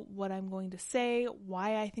know what I'm going to say,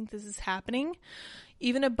 why I think this is happening.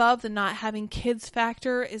 Even above the not having kids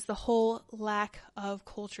factor is the whole lack of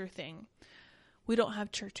culture thing. We don't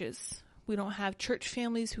have churches. We don't have church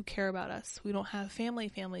families who care about us. We don't have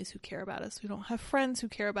families who care about us. We don't have friends who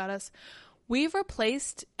care about us. We've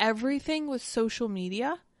replaced everything with social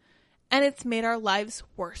media, and it's made our lives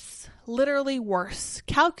worse. Literally worse.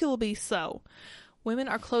 Calculably so. Women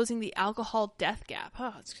are closing the alcohol death gap.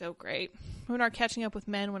 Oh, it's so great. Women are catching up with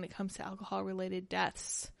men when it comes to alcohol-related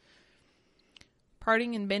deaths.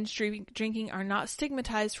 Partying and binge drinking are not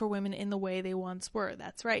stigmatized for women in the way they once were.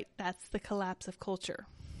 That's right. That's the collapse of culture.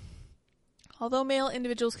 Although male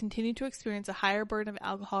individuals continue to experience a higher burden of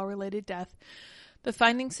alcohol-related death, the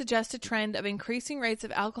findings suggest a trend of increasing rates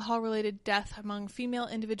of alcohol-related death among female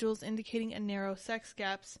individuals, indicating a narrowing sex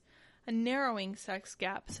gap,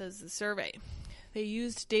 says the survey. They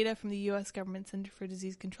used data from the U.S. Government Center for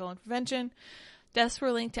Disease Control and Prevention. Deaths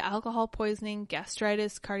were linked to alcohol poisoning,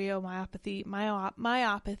 gastritis, cardiomyopathy,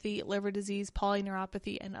 myopathy, liver disease,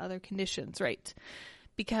 polyneuropathy, and other conditions, right?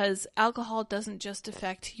 Because alcohol doesn't just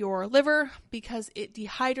affect your liver, because it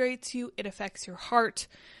dehydrates you, it affects your heart,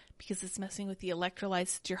 because it's messing with the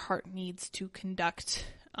electrolytes that your heart needs to conduct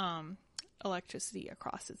electricity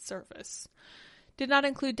across its surface. Did not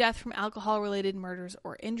include death from alcohol-related murders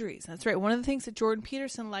or injuries. That's right. One of the things that Jordan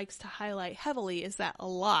Peterson likes to highlight heavily is that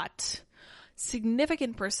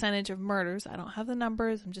significant percentage of murders, I don't have the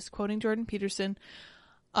numbers, I'm just quoting Jordan Peterson,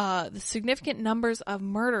 the significant numbers of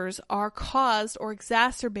murders are caused or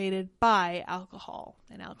exacerbated by alcohol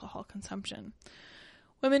and alcohol consumption.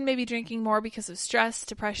 Women may be drinking more because of stress,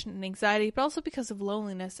 depression, and anxiety, but also because of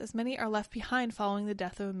loneliness, as many are left behind following the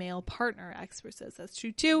death of a male partner. Expert says that's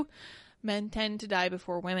true too. Men tend to die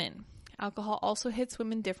before women. Alcohol also hits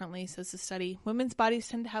women differently, says the study. Women's bodies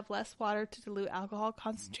tend to have less water to dilute alcohol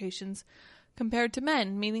concentrations compared to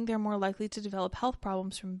men, meaning they're more likely to develop health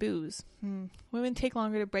problems from booze. Women take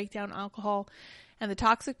longer to break down alcohol, and the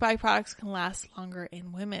toxic byproducts can last longer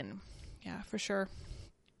in women. Yeah, for sure.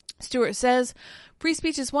 Stewart says, free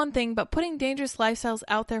speech is one thing, but putting dangerous lifestyles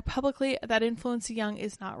out there publicly that influence the young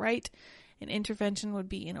is not right. An intervention would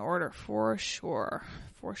be in order, for sure.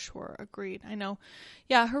 For sure. Agreed. I know.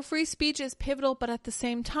 Yeah, her free speech is pivotal, but at the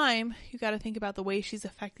same time, you got to think about the way she's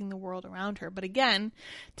affecting the world around her. But again,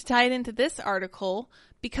 to tie it into this article,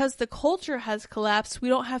 because the culture has collapsed, we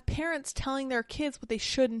don't have parents telling their kids what they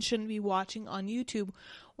should and shouldn't be watching on YouTube,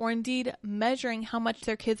 or indeed measuring how much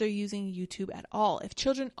their kids are using YouTube at all. If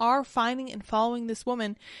children are finding and following this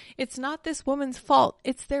woman, it's not this woman's fault.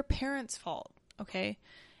 It's their parents' fault. Okay?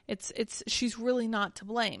 She's really not to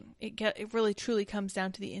blame. It really truly comes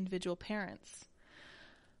down to the individual parents.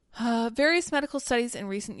 Various medical studies in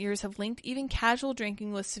recent years have linked even casual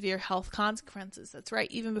drinking with severe health consequences. That's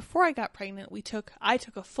right. Even before I got pregnant, I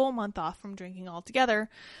took a full month off from drinking altogether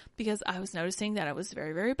because I was noticing that it was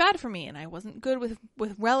very, very bad for me, and I wasn't good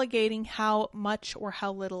with relegating how much or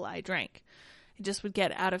how little I drank. It just would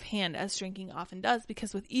get out of hand, as drinking often does,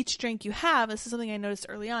 because with each drink you have, this is something I noticed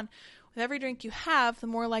early on, with every drink you have, the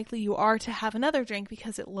more likely you are to have another drink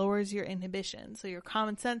because it lowers your inhibition. So your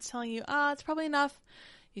common sense telling you, it's probably enough,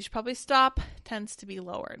 you should probably stop, tends to be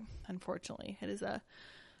lowered. Unfortunately, it's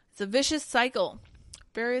a vicious cycle.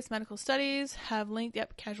 Various medical studies have linked,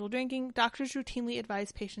 casual drinking. Doctors routinely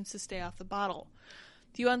advise patients to stay off the bottle.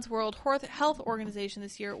 The UN's World Health Organization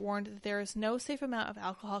this year warned that there is no safe amount of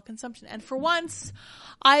alcohol consumption. And for once,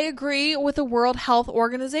 I agree with the World Health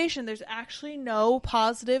Organization. There's actually no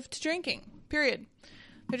positive to drinking, period.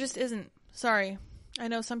 There just isn't. Sorry. I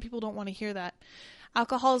know some people don't want to hear that.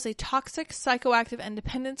 Alcohol is a toxic, psychoactive, and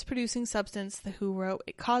dependence-producing substance, the WHO wrote.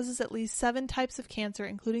 It causes at least 7 types of cancer,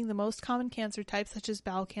 including the most common cancer types such as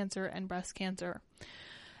bowel cancer and breast cancer.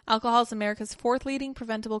 Alcohol is America's 4th leading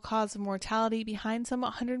preventable cause of mortality, behind some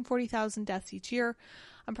 140,000 deaths each year.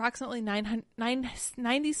 Approximately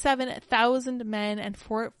 97,000 men and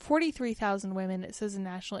 43,000 women, it says the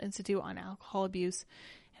National Institute on Alcohol Abuse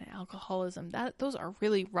and Alcoholism. Those are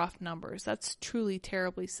really rough numbers. That's truly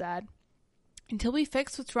terribly sad. Until we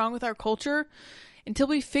fix what's wrong with our culture, until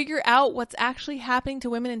we figure out what's actually happening to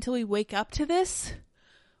women, until we wake up to this,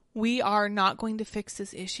 we are not going to fix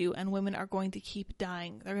this issue, and women are going to keep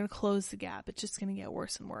dying. They're going to close the gap. It's just going to get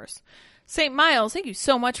worse and worse. St. Miles, thank you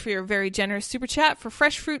so much for your very generous super chat for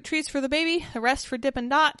fresh fruit treats for the baby. The rest for Dip and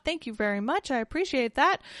Dot. Thank you very much. I appreciate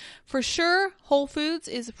that. For sure, Whole Foods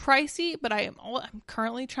is pricey, but I'm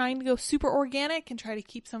currently trying to go super organic and try to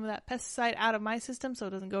keep some of that pesticide out of my system so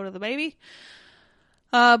it doesn't go to the baby.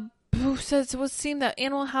 Who says it would seem that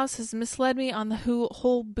Animal House has misled me on the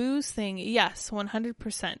whole booze thing. Yes,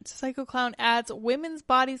 100%. Psycho Clown adds, women's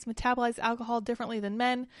bodies metabolize alcohol differently than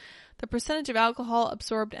men. The percentage of alcohol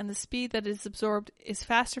absorbed and the speed that it is absorbed is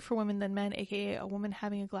faster for women than men, aka a woman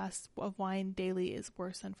having a glass of wine daily is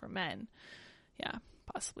worse than for men. Yeah,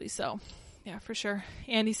 possibly so. Yeah, for sure.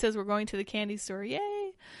 Andy says we're going to the candy store.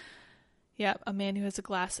 Yay! Yeah, a man who has a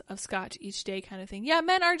glass of scotch each day kind of thing. Yeah,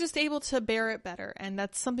 men are just able to bear it better, and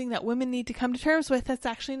that's something that women need to come to terms with. That's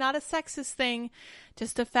actually not a sexist thing,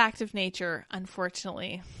 just a fact of nature,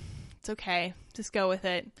 unfortunately. It's okay. Just go with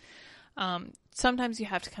it. Sometimes you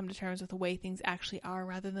have to come to terms with the way things actually are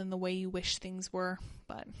rather than the way you wish things were,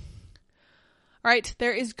 but... All right,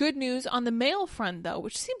 there is good news on the male front, though,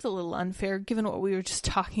 which seems a little unfair given what we were just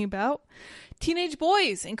talking about. Teenage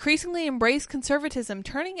boys increasingly embrace conservatism,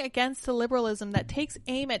 turning against the liberalism that takes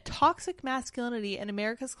aim at toxic masculinity in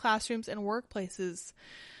America's classrooms and workplaces.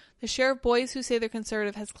 The share of boys who say they're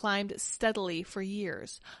conservative has climbed steadily for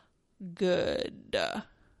years. Good.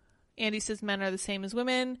 Andy says men are the same as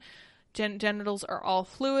women. Genitals are all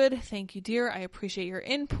fluid. Thank you, dear. I appreciate your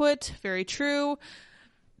input. Very true.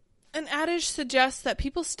 An adage suggests that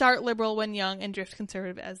people start liberal when young and drift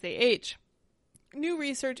conservative as they age. New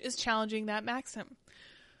research is challenging that maxim.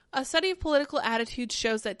 A study of political attitudes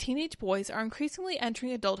shows that teenage boys are increasingly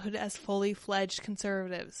entering adulthood as fully fledged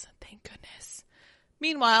conservatives. Thank goodness.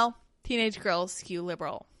 Meanwhile, teenage girls skew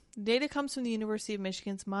liberal. The data comes from the University of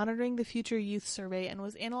Michigan's Monitoring the Future Youth Survey and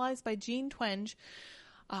was analyzed by Jean Twenge.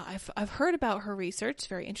 I've heard about her research,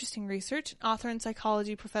 very interesting research, author and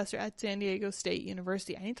psychology professor at San Diego State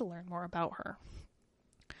University. I need to learn more about her.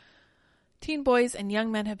 Teen boys and young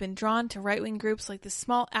men have been drawn to right-wing groups like the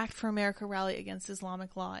Small Act for America rally against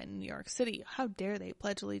Islamic law in New York City. How dare they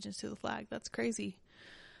pledge allegiance to the flag? That's crazy.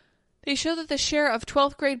 They show that the share of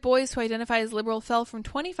 12th grade boys who identify as liberal fell from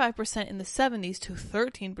 25% in the 70s to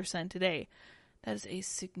 13% today. That is a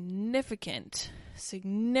significant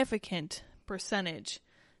percentage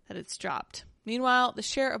that it's dropped. Meanwhile, the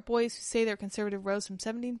share of boys who say they're conservative rose from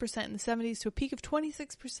 17% in the 70s to a peak of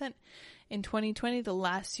 26% in 2020, the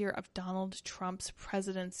last year of Donald Trump's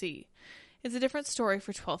presidency. It's a different story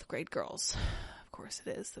for 12th grade girls. Of course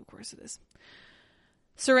it is.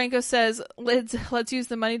 Serenko says, let's use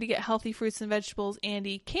the money to get healthy fruits and vegetables.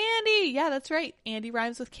 Andy, candy! Yeah, that's right. Andy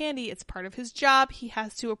rhymes with candy. It's part of his job. He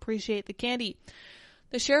has to appreciate the candy.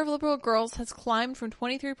 The share of liberal girls has climbed from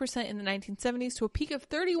 23% in the 1970s to a peak of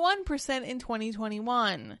 31% in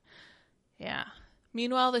 2021. Yeah.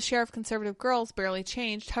 Meanwhile, the share of conservative girls barely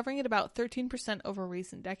changed, hovering at about 13% over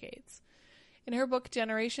recent decades. In her book,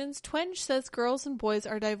 Generations, Twenge says girls and boys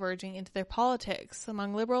are diverging into their politics.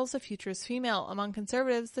 Among liberals, the future is female. Among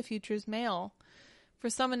conservatives, the future is male. For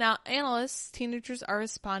some analysts, teenagers are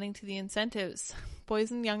responding to the incentives. Boys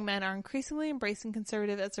and young men are increasingly embracing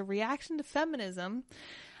conservative as a reaction to feminism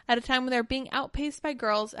at a time when they're being outpaced by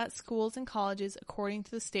girls at schools and colleges, according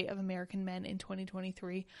to the State of American Men in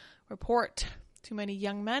 2023 report. Too many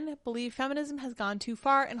young men believe feminism has gone too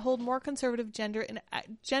far and hold more conservative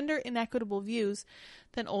gender inequitable views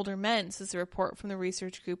than older men, says the report from the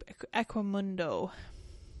research group Equimundo.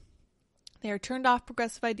 They are turned off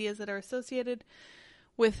progressive ideas that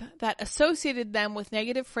associated them with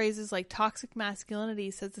negative phrases like toxic masculinity,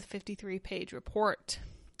 says the 53-page report.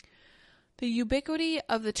 The ubiquity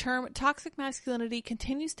of the term toxic masculinity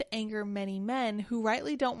continues to anger many men who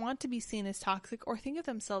rightly don't want to be seen as toxic or think of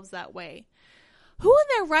themselves that way. Who in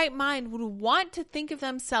their right mind would want to think of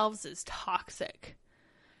themselves as toxic?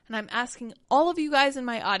 And I'm asking all of you guys in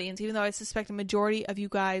my audience, even though I suspect a majority of you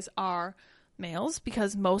guys are males,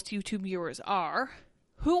 because most YouTube viewers are,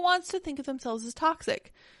 who wants to think of themselves as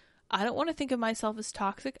toxic? I don't want to think of myself as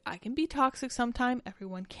toxic. I can be toxic sometime.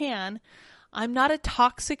 Everyone can. I'm not a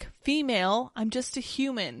toxic female. I'm just a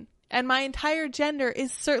human. And my entire gender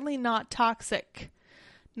is certainly not toxic.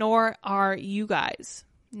 Nor are you guys.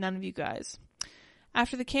 None of you guys.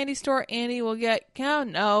 After the candy store, Andy will get, oh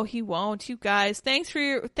no, he won't. You guys, thanks for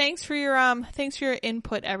your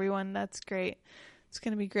input, everyone. That's great. It's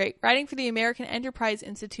going to be great. Writing for the American Enterprise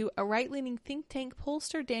Institute, a right-leaning think tank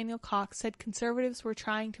pollster Daniel Cox said conservatives were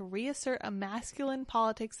trying to reassert a masculine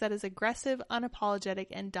politics that is aggressive, unapologetic,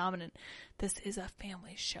 and dominant. This is a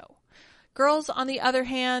family show. Girls, on the other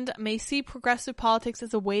hand, may see progressive politics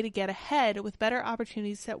as a way to get ahead with better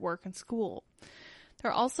opportunities at work and school.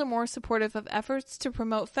 They're also more supportive of efforts to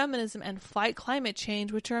promote feminism and fight climate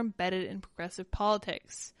change, which are embedded in progressive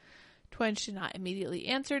politics. Twenge did not immediately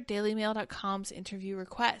answer DailyMail.com's interview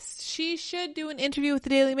request. She should do an interview with the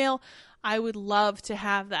Daily Mail. I would love to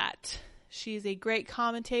have that. She's a great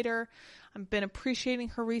commentator. I've been appreciating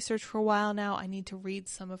her research for a while now. I need to read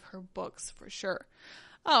some of her books for sure.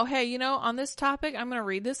 Oh, hey, on this topic, I'm going to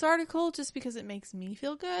read this article just because it makes me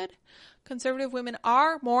feel good. Conservative women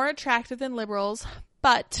are more attractive than liberals,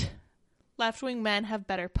 but left-wing men have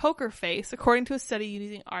better poker face, according to a study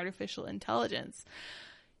using artificial intelligence.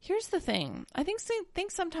 Here's the thing. I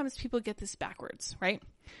think sometimes people get this backwards, right?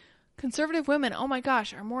 Conservative women, oh my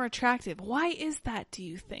gosh, are more attractive. Why is that, do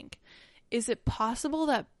you think? Is it possible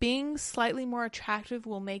that being slightly more attractive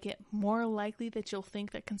will make it more likely that you'll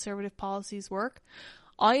think that conservative policies work?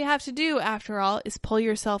 All you have to do, after all, is pull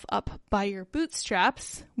yourself up by your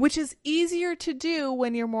bootstraps, which is easier to do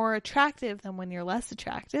when you're more attractive than when you're less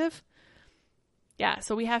attractive. Yeah,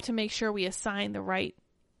 so we have to make sure we assign the right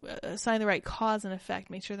cause and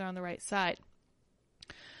effect, make sure they're on the right side.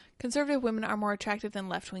 Conservative women are more attractive than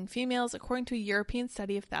left-wing females, according to a European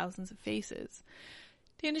study of thousands of faces.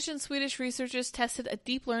 Danish and Swedish researchers tested a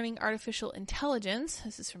deep learning artificial intelligence,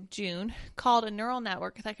 this is from June, called a neural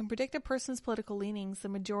network that can predict a person's political leanings the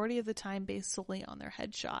majority of the time based solely on their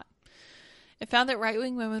headshot. It found that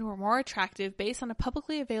right-wing women were more attractive based on a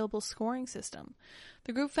publicly available scoring system.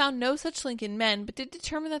 The group found no such link in men, but did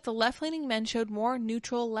determine that the left-leaning men showed more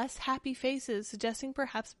neutral, less happy faces, suggesting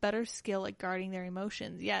perhaps better skill at guarding their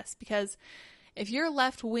emotions. Yes, because if you're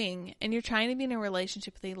left-wing and you're trying to be in a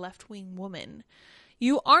relationship with a left-wing woman,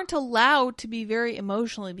 you aren't allowed to be very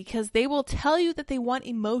emotional because they will tell you that they want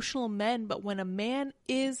emotional men, but when a man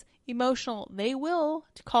is emotional, they will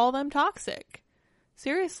call them toxic.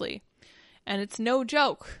 Seriously. And it's no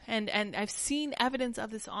joke. And I've seen evidence of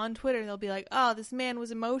this on Twitter. They'll be like, oh, this man was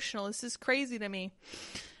emotional. This is crazy to me.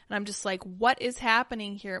 And I'm just like, what is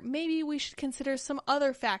happening here? Maybe we should consider some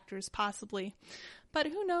other factors, possibly. But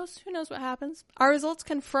who knows? Who knows what happens? Our results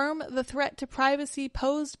confirm the threat to privacy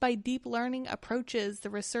posed by deep learning approaches, the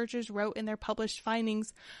researchers wrote in their published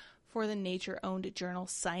findings for the Nature-owned journal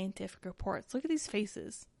Scientific Reports. Look at these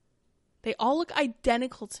faces. They all look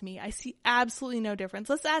identical to me. I see absolutely no difference.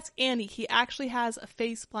 Let's ask Andy. He actually has a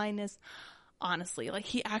face blindness, honestly. Like,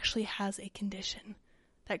 he actually has a condition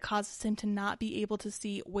that causes him to not be able to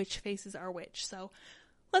see which faces are which. So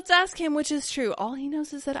let's ask him which is true. All he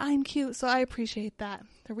knows is that I'm cute, so I appreciate that.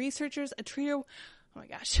 The researchers, a trio... Oh my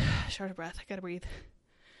gosh, short of breath. I gotta breathe.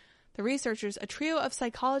 The researchers, a trio of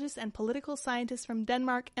psychologists and political scientists from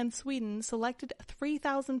Denmark and Sweden, selected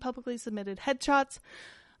 3,000 publicly submitted headshots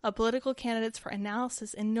of political candidates for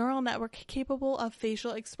analysis in neural network capable of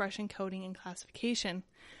facial expression coding and classification.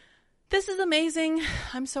 This is amazing.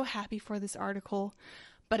 I'm so happy for this article.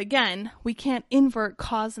 But again, we can't invert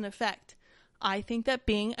cause and effect. I think that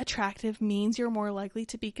being attractive means you're more likely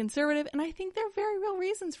to be conservative, and I think there are very real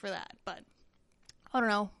reasons for that. But I don't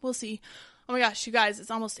know. We'll see. Oh my gosh, you guys, it's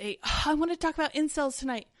almost 8. I want to talk about incels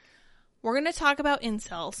tonight. We're going to talk about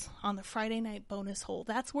incels on the Friday night bonus hole.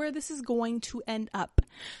 That's where this is going to end up.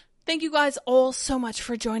 Thank you guys all so much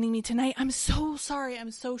for joining me tonight. I'm so sorry.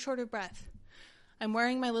 I'm so short of breath. I'm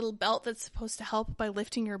wearing my little belt that's supposed to help by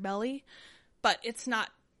lifting your belly, but it's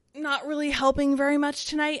not really helping very much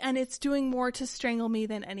tonight, and it's doing more to strangle me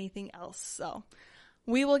than anything else. So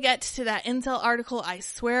we will get to that incel article, I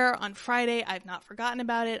swear, on Friday. I've not forgotten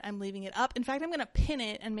about it. I'm leaving it up. In fact, I'm going to pin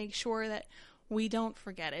it and make sure that we don't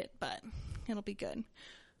forget it, but it'll be good.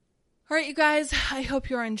 All right, you guys, I hope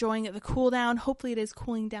you're enjoying the cool down. Hopefully it is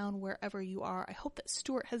cooling down wherever you are. I hope that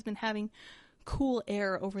Stuart has been having cool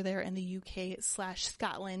air over there in the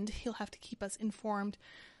UK/Scotland. He'll have to keep us informed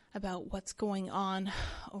about what's going on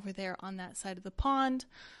over there on that side of the pond.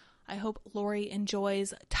 I hope Lori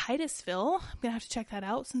enjoys Titusville. I'm going to have to check that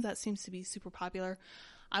out since that seems to be super popular.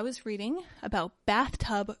 I was reading about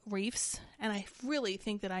bathtub reefs, and I really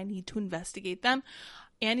think that I need to investigate them.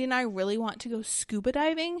 Andy and I really want to go scuba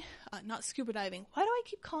diving. Not scuba diving. Why do I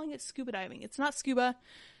keep calling it scuba diving? It's not scuba.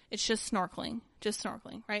 It's just snorkeling. Just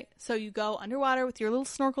snorkeling, right? So you go underwater with your little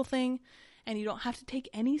snorkel thing, and you don't have to take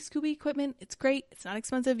any scuba equipment. It's great. It's not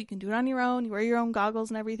expensive. You can do it on your own. You wear your own goggles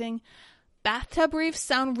and everything. Bathtub reefs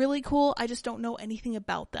sound really cool. I just don't know anything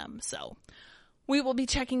about them. So we will be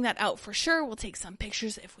checking that out for sure. We'll take some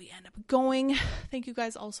pictures if we end up going. Thank you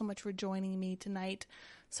guys all so much for joining me tonight.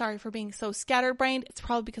 Sorry for being so scatterbrained. It's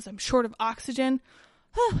probably because I'm short of oxygen.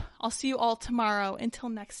 I'll see you all tomorrow. Until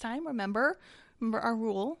next time, remember our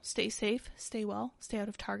rule. Stay safe, stay well, stay out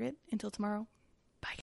of Target. Until tomorrow.